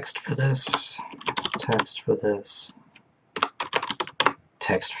text for this, text for this,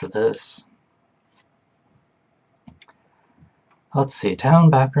 text for this. Let's see, town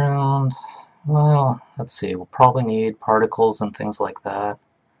background. Well, let's see, we'll probably need particles and things like that.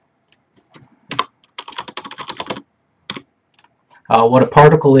 What a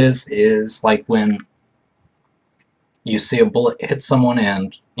particle is like when you see a bullet hit someone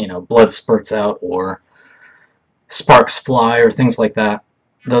and, you know, blood spurts out or sparks fly or things like that.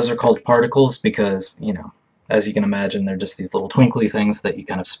 Those are called particles because, you know, as you can imagine, they're just these little twinkly things that you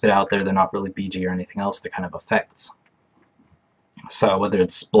kind of spit out there. They're not really BG or anything else. They're kind of effects. So whether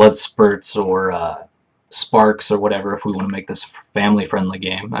it's blood spurts or sparks or whatever, if we want to make this family-friendly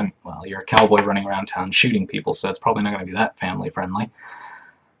game, well, you're a cowboy running around town shooting people, so it's probably not going to be that family-friendly.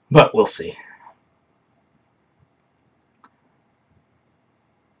 But we'll see.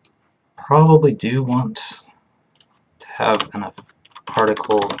 Probably do want to have enough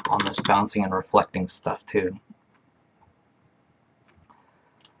particle on this bouncing and reflecting stuff too.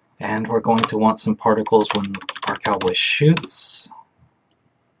 And we're going to want some particles when our cowboy shoots.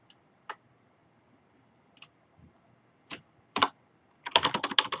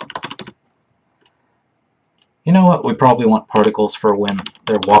 You know what? We probably want particles for when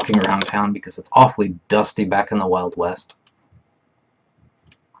they're walking around town because it's awfully dusty back in the Wild West.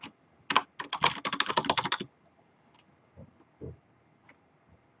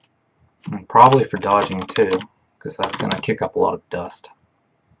 And probably for dodging too, because that's going to kick up a lot of dust.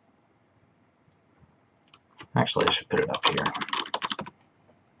 Actually, I should put it up here.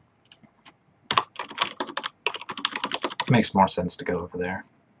 It makes more sense to go over there.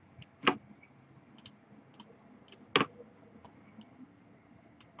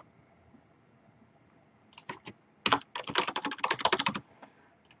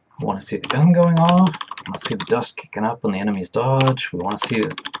 We want to see the gun going off. We want to see the dust kicking up when the enemies dodge. We want to see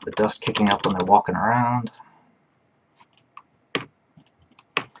the dust kicking up when they're walking around.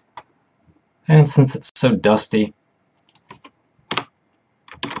 And since it's so dusty,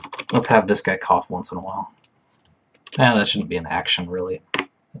 let's have this guy cough once in a while. That shouldn't be an action, really.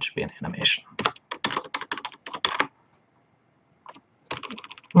 That should be an animation.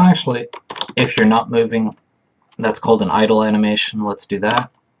 Well, actually, if you're not moving, that's called an idle animation. Let's do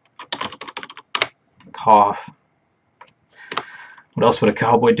that. Cough. What else would a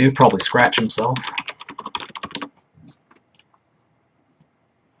cowboy do? Probably scratch himself.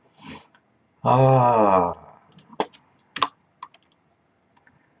 I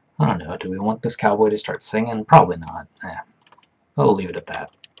don't know. Do we want this cowboy to start singing? Probably not. We'll leave it at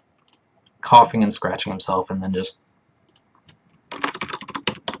that. Coughing and scratching himself, and then just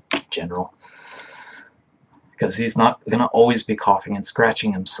general. Because he's not going to always be coughing and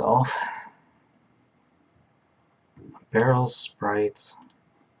scratching himself. Barrels, sprites.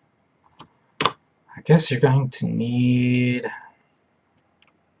 I guess you're going to need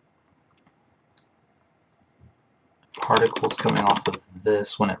particles coming off of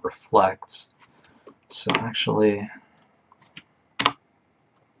this when it reflects. So actually,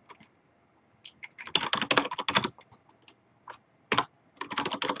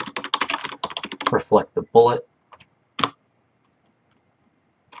 reflect the bullet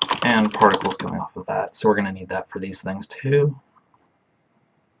and particles coming off of that. So we're going to need that for these things too.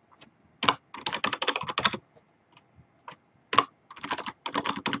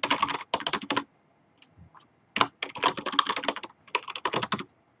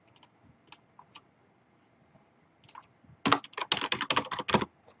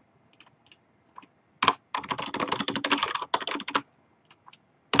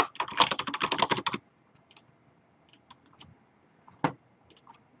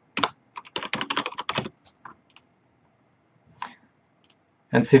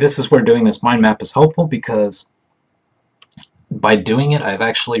 And see, this is where doing this mind map is helpful, because by doing it, I've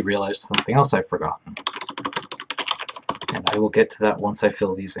actually realized something else I've forgotten. And I will get to that once I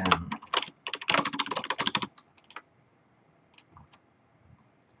fill these in.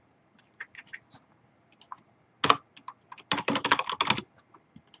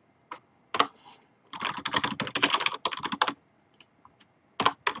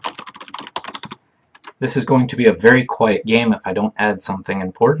 This is going to be a very quiet game if I don't add something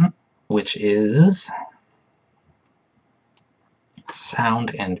important, which is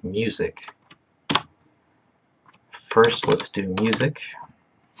sound and music. First, let's do music.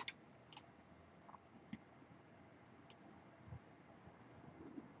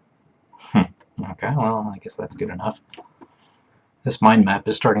 Okay, well, I guess that's good enough. This mind map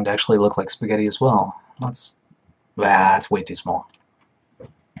is starting to actually look like spaghetti as well. It's way too small.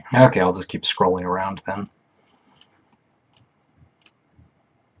 Okay, I'll just keep scrolling around then.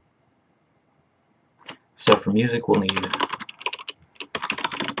 So for music, we'll need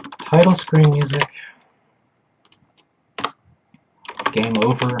title screen music, game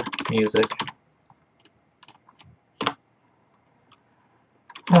over music,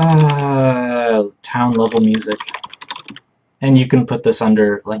 town level music, and you can put this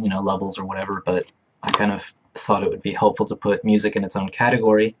under, like, levels or whatever, but I kind of thought it would be helpful to put music in its own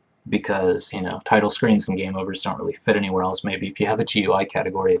category because, title screens and game overs don't really fit anywhere else. Maybe if you have a GUI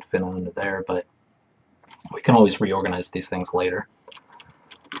category, it'd fit under there, but we can always reorganize these things later.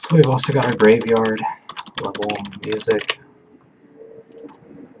 So we've also got our graveyard level music,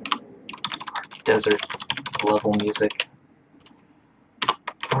 our desert level music,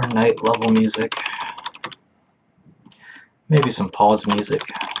 our night level music, maybe some pause music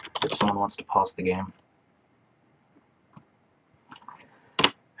if someone wants to pause the game.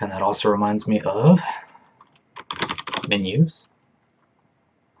 And that also reminds me of menus.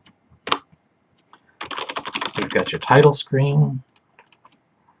 You've got your title screen,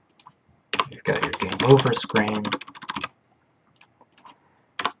 you've got your game over screen,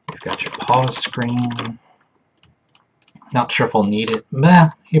 you've got your pause screen. Not sure if I'll need it.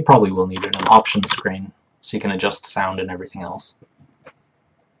 You probably will need it. An option screen, so you can adjust sound and everything else.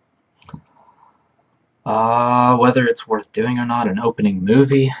 Whether it's worth doing or not, an opening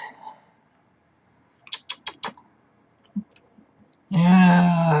movie.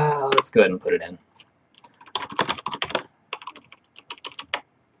 Yeah, let's go ahead and put it in.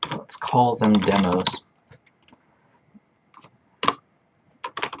 Let's call them demos.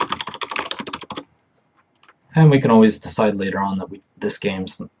 And we can always decide later on that this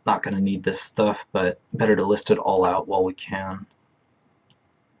game's not going to need this stuff, but better to list it all out while we can.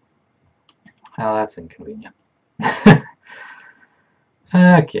 Oh, that's inconvenient.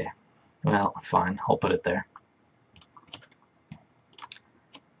 Okay, well, fine, I'll put it there.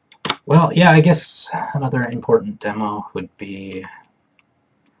 Well, yeah, I guess another important demo would be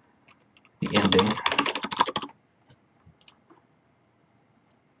the ending.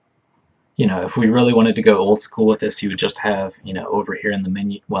 If we really wanted to go old school with this, you would just have, over here in the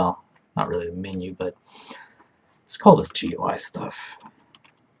menu, well, not really a menu, but let's call this GUI stuff.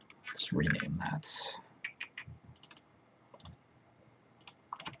 Let's rename that.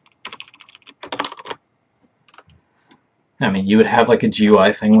 I mean, you would have like a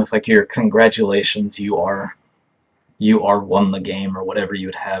GUI thing with like your congratulations, you are won the game, or whatever you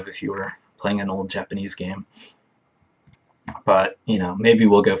would have if you were playing an old Japanese game. But, maybe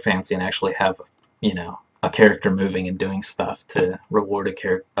we'll go fancy and actually have, a character moving and doing stuff to reward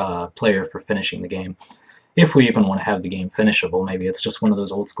a player for finishing the game. If we even want to have the game finishable, maybe it's just one of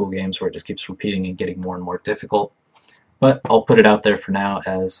those old school games where it just keeps repeating and getting more and more difficult. But I'll put it out there for now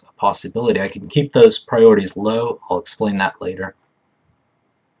as a possibility. I can keep those priorities low. I'll explain that later.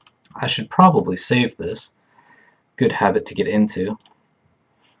 I should probably save this. Good habit to get into,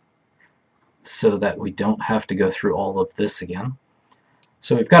 so that we don't have to go through all of this again.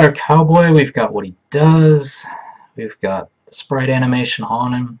 So we've got our cowboy, we've got what he does, we've got the sprite animation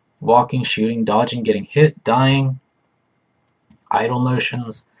on him, walking, shooting, dodging, getting hit, dying, idle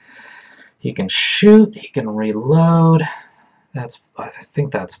motions. He can shoot, he can reload. I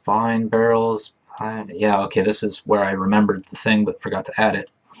think that's fine. Barrels, yeah, okay, this is where I remembered the thing but forgot to add it.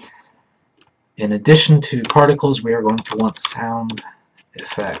 In addition to particles, we are going to want sound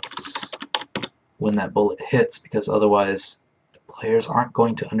effects when that bullet hits, because otherwise the players aren't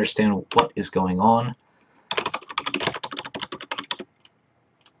going to understand what is going on.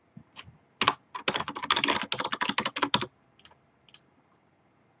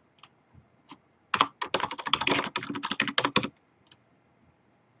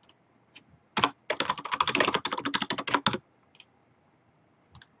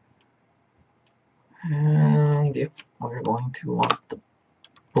 And yep, we're going to want the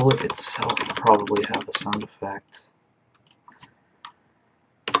bullet itself to probably have a sound effect.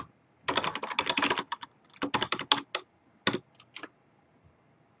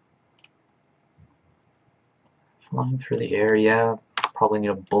 Flying through the air, yeah, probably need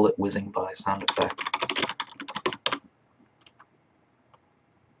a bullet whizzing by sound effect.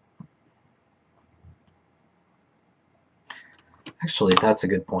 Actually, that's a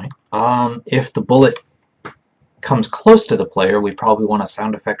good point. If the bullet comes close to the player, we probably want a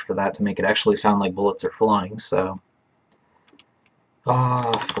sound effect for that to make it actually sound like bullets are flying. So,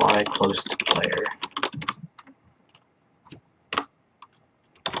 fly close to player.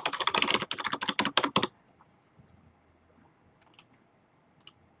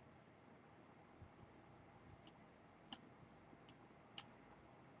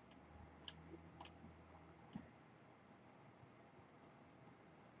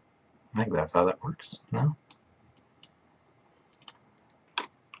 I think that's how that works. No?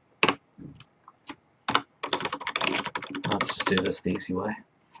 Let's just do this the easy way.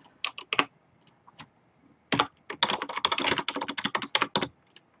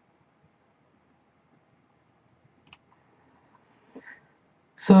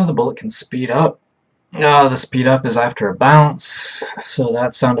 So the bullet can speed up. The speed up is after a bounce, so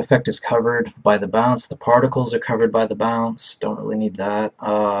that sound effect is covered by the bounce. The particles are covered by the bounce. Don't really need that.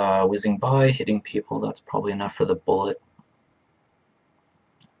 Whizzing by, hitting people, that's probably enough for the bullet.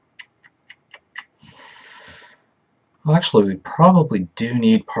 Well, actually, we probably do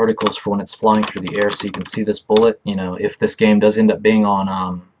need particles for when it's flying through the air, so you can see this bullet. You know, if this game does end up being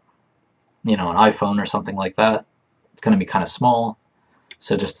on, you know, an iPhone or something like that, it's going to be kind of small.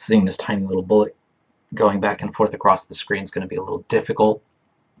 So just seeing this tiny little bullet going back and forth across the screen is going to be a little difficult.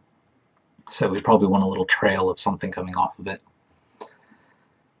 So we probably want a little trail of something coming off of it.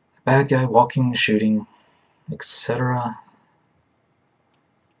 Bad guy walking, shooting, etc.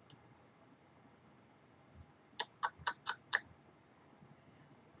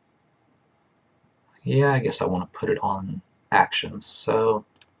 Yeah, I guess I want to put it on actions. So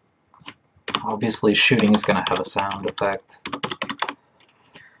obviously shooting is going to have a sound effect.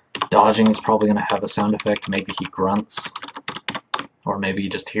 Dodging is probably going to have a sound effect. Maybe he grunts. Or maybe you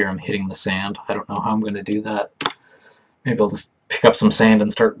just hear him hitting the sand. I don't know how I'm going to do that. Maybe I'll just pick up some sand and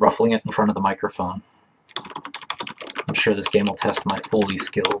start ruffling it in front of the microphone. I'm sure this game will test my Foley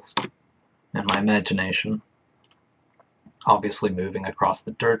skills and my imagination. Obviously moving across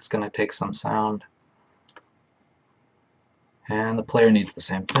the dirt's going to take some sound. And the player needs the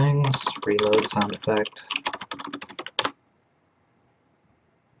same things. Reload sound effect.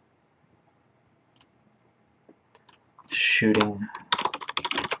 Shooting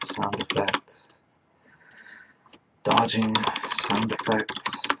sound effect. Dodging sound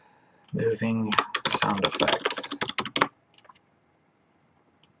effect. Moving sound effect.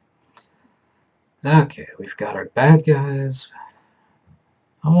 Okay, we've got our bad guys.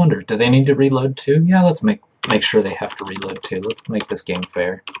 I wonder, do they need to reload too? Yeah, let's make sure they have to reload too. Let's make this game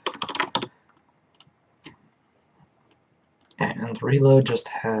fair. And reload just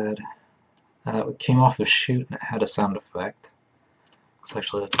had, it came off of shoot and it had a sound effect. So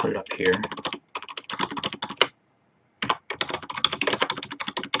actually let's put it up here.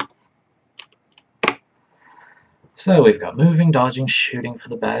 So we've got moving, dodging, shooting for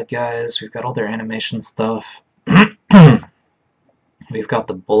the bad guys. We've got all their animation stuff. We've got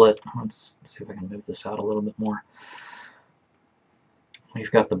the bullet. Let's see if I can move this out a little bit more.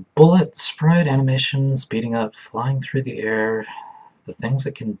 We've got the bullet, sprite, animation, speeding up, flying through the air, the things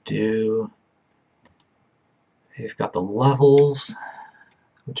it can do. We've got the levels,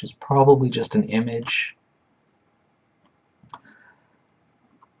 which is probably just an image.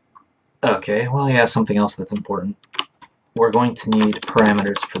 Okay, well, yeah, something else that's important. We're going to need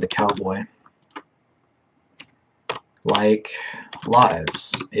parameters for the cowboy, like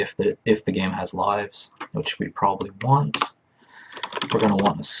lives, if the game has lives, which we probably want. We're going to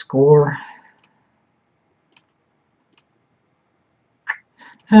want a score.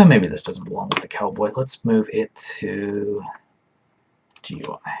 Maybe this doesn't belong with the cowboy. Let's move it to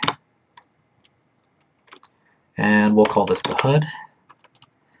GUI. And we'll call this the HUD.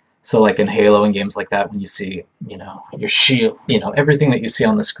 So like in Halo and games like that, when you see, you know, your shield, you know, everything that you see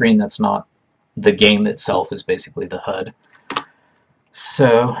on the screen that's not the game itself is basically the HUD.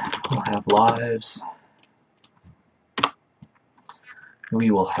 So we'll have lives.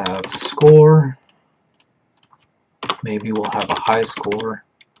 We will have score. Maybe we'll have a high score.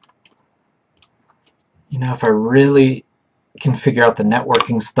 You know, if I really can figure out the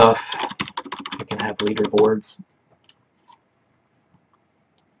networking stuff, I can have leaderboards.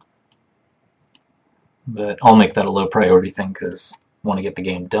 But I'll make that a low priority thing because I want to get the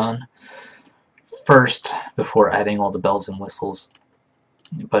game done first before adding all the bells and whistles.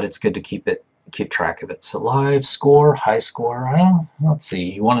 But it's good to keep track of it. So live, score, high score. Well, let's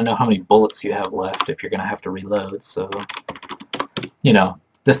see. You want to know how many bullets you have left if you're going to have to reload. So, you know,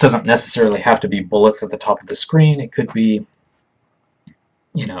 this doesn't necessarily have to be bullets at the top of the screen. It could be,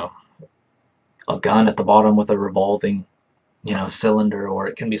 you know, a gun at the bottom with a revolving cylinder, or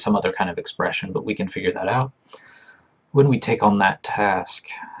it can be some other kind of expression, but we can figure that out when we take on that task.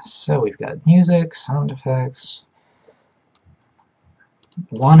 So we've got music, sound effects.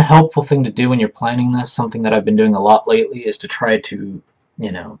 One helpful thing to do when you're planning this, something that I've been doing a lot lately, is to try to,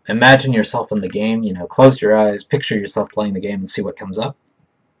 imagine yourself in the game, close your eyes, picture yourself playing the game and see what comes up.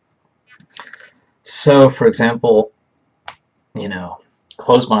 So, for example,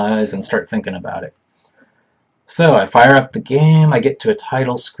 close my eyes and start thinking about it. So I fire up the game, I get to a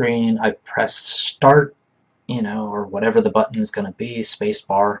title screen, I press start, or whatever the button is going to be, space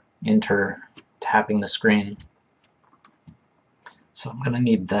bar, enter, tapping the screen. So I'm going to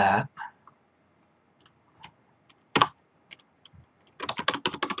need that.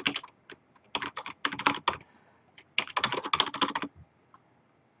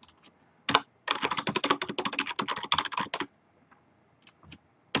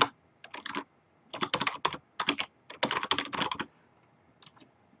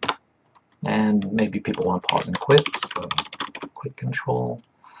 And maybe people want to pause and quit, so quit control.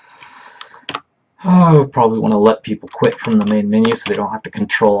 Oh, probably want to let people quit from the main menu so they don't have to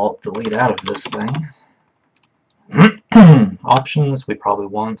Control-Alt-Delete out of this thing. Options, we probably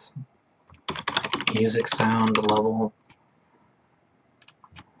want music, sound level,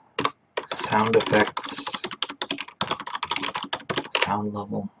 sound effects, sound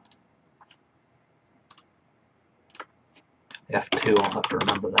level. F2, I'll have to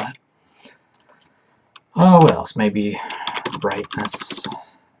remember that. Oh, what else? Maybe brightness.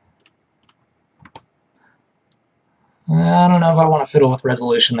 I don't know if I want to fiddle with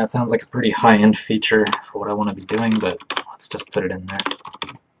resolution. That sounds like a pretty high-end feature for what I want to be doing, but let's just put it in there.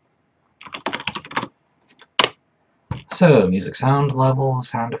 So, music, sound level,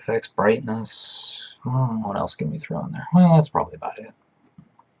 sound effects, brightness. What else can we throw in there? Well, that's probably about it.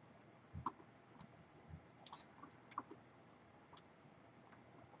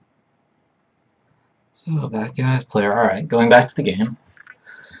 So, bad guys, player. Alright, going back to the game.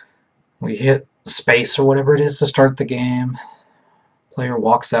 We hit space or whatever it is to start the game. Player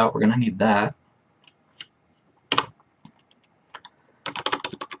walks out. We're going to need that.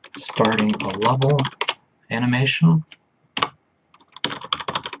 Starting a level animation.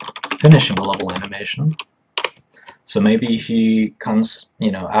 Finishing a level animation. So maybe he comes,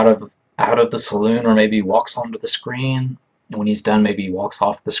 out of the saloon, or maybe walks onto the screen. And when he's done, maybe he walks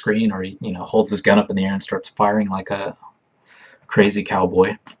off the screen, or he, holds his gun up in the air and starts firing like a crazy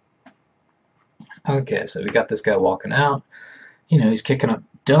cowboy. Okay, so we got this guy walking out. He's kicking up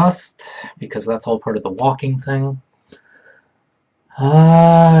dust because that's all part of the walking thing.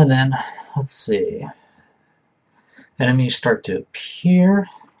 And then, let's see. Enemies start to appear.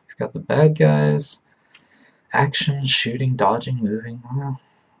 We've got the bad guys. Action, shooting, dodging, moving. Well,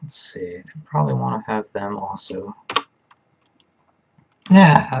 let's see. Probably want to have them also.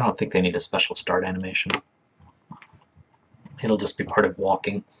 Nah, I don't think they need a special start animation. It'll just be part of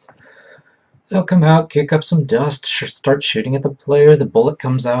walking. They'll come out, kick up some dust, start shooting at the player. The bullet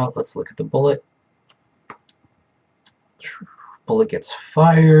comes out. Let's look at the bullet. Bullet gets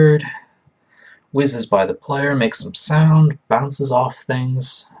fired, whizzes by the player, makes some sound, bounces off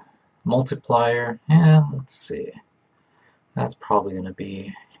things. Multiplier, yeah, let's see. That's probably going to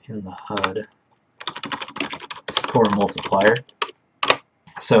be in the HUD. Score multiplier.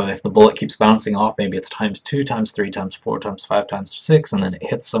 So if the bullet keeps bouncing off, maybe it's times 2, times 3, times 4, times 5, times 6, and then it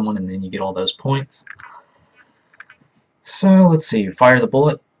hits someone, and then you get all those points. So let's see, you fire the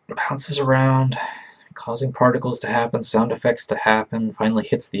bullet, bounces around, causing particles to happen, sound effects to happen, finally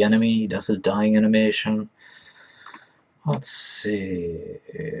hits the enemy, he does his dying animation. Let's see,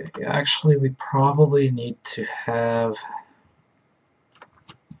 actually we probably need to have,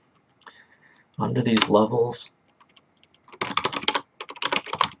 under these levels,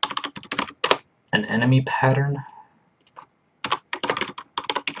 an enemy pattern,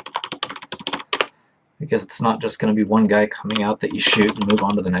 because it's not just going to be one guy coming out that you shoot and move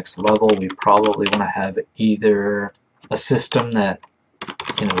on to the next level. We probably want to have either a system that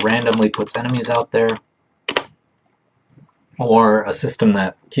randomly puts enemies out there, or a system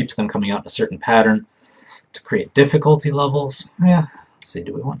that keeps them coming out in a certain pattern to create difficulty levels. Yeah, let's see,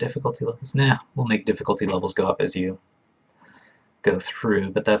 do we want difficulty levels? Nah, we'll make difficulty levels go up as you go through,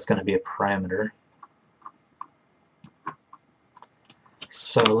 but that's going to be a parameter.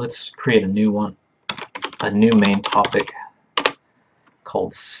 So let's create a new one, a new main topic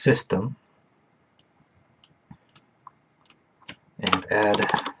called system, and add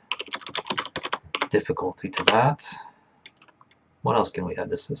difficulty to that. What else can we add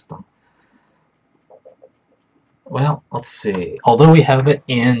to system? Well, let's see. Although we have it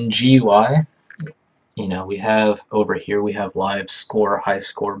in GUI, you know, we have over here, we have live score, high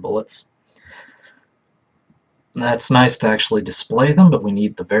score bullets. That's nice to actually display them, but we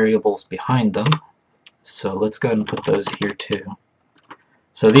need the variables behind them. So let's go ahead and put those here too.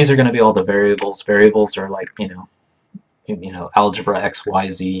 So these are going to be all the variables. Variables are like, you know, algebra, X, Y,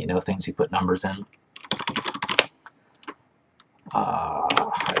 Z, you know, things you put numbers in.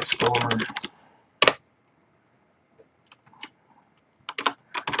 High score,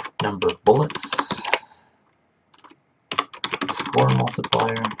 number of bullets, score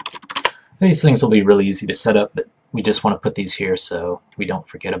multiplier. These things will be really easy to set up, but we just want to put these here so we don't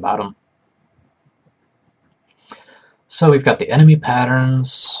forget about them. So we've got the enemy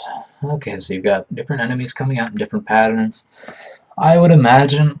patterns. Okay, so you've got different enemies coming out in different patterns. I would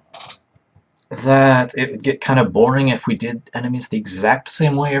imagine that it would get kind of boring if we did enemies the exact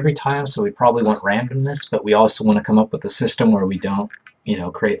same way every time, so we probably want randomness, but we also want to come up with a system where we don't, you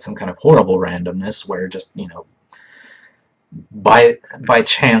know, create some kind of horrible randomness where just, you know, by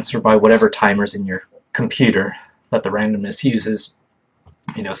chance or by whatever timers in your computer that the randomness uses,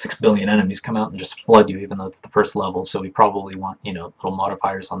 you know, 6 billion enemies come out and just flood you, even though it's the first level. So we probably want, you know, little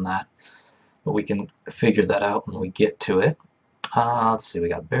modifiers on that, but we can figure that out when we get to it. Let's see, we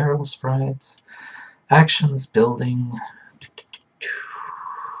got barrel sprites, actions, building.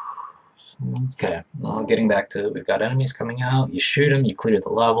 Okay, well, getting back to it, we've got enemies coming out. You shoot them, you clear the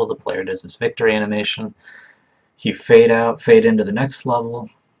level, the player does his victory animation. You fade out, fade into the next level.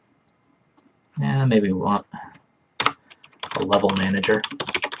 Yeah, maybe we want a level manager.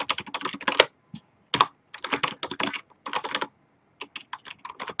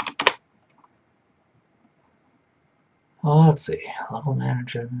 Let's see, level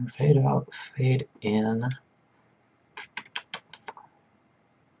manager, fade out, fade in.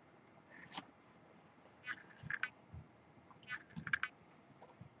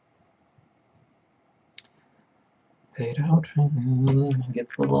 Fade out, and get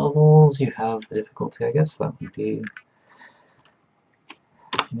the levels. You have the difficulty, I guess that would be,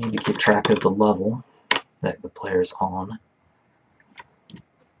 you need to keep track of the level that the player's on.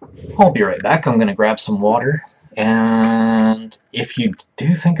 I'll be right back. I'm going to grab some water, and if you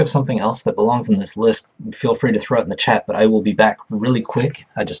do think of something else that belongs in this list, feel free to throw it in the chat, but I will be back really quick.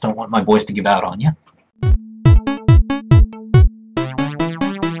 I just don't want my voice to give out on you.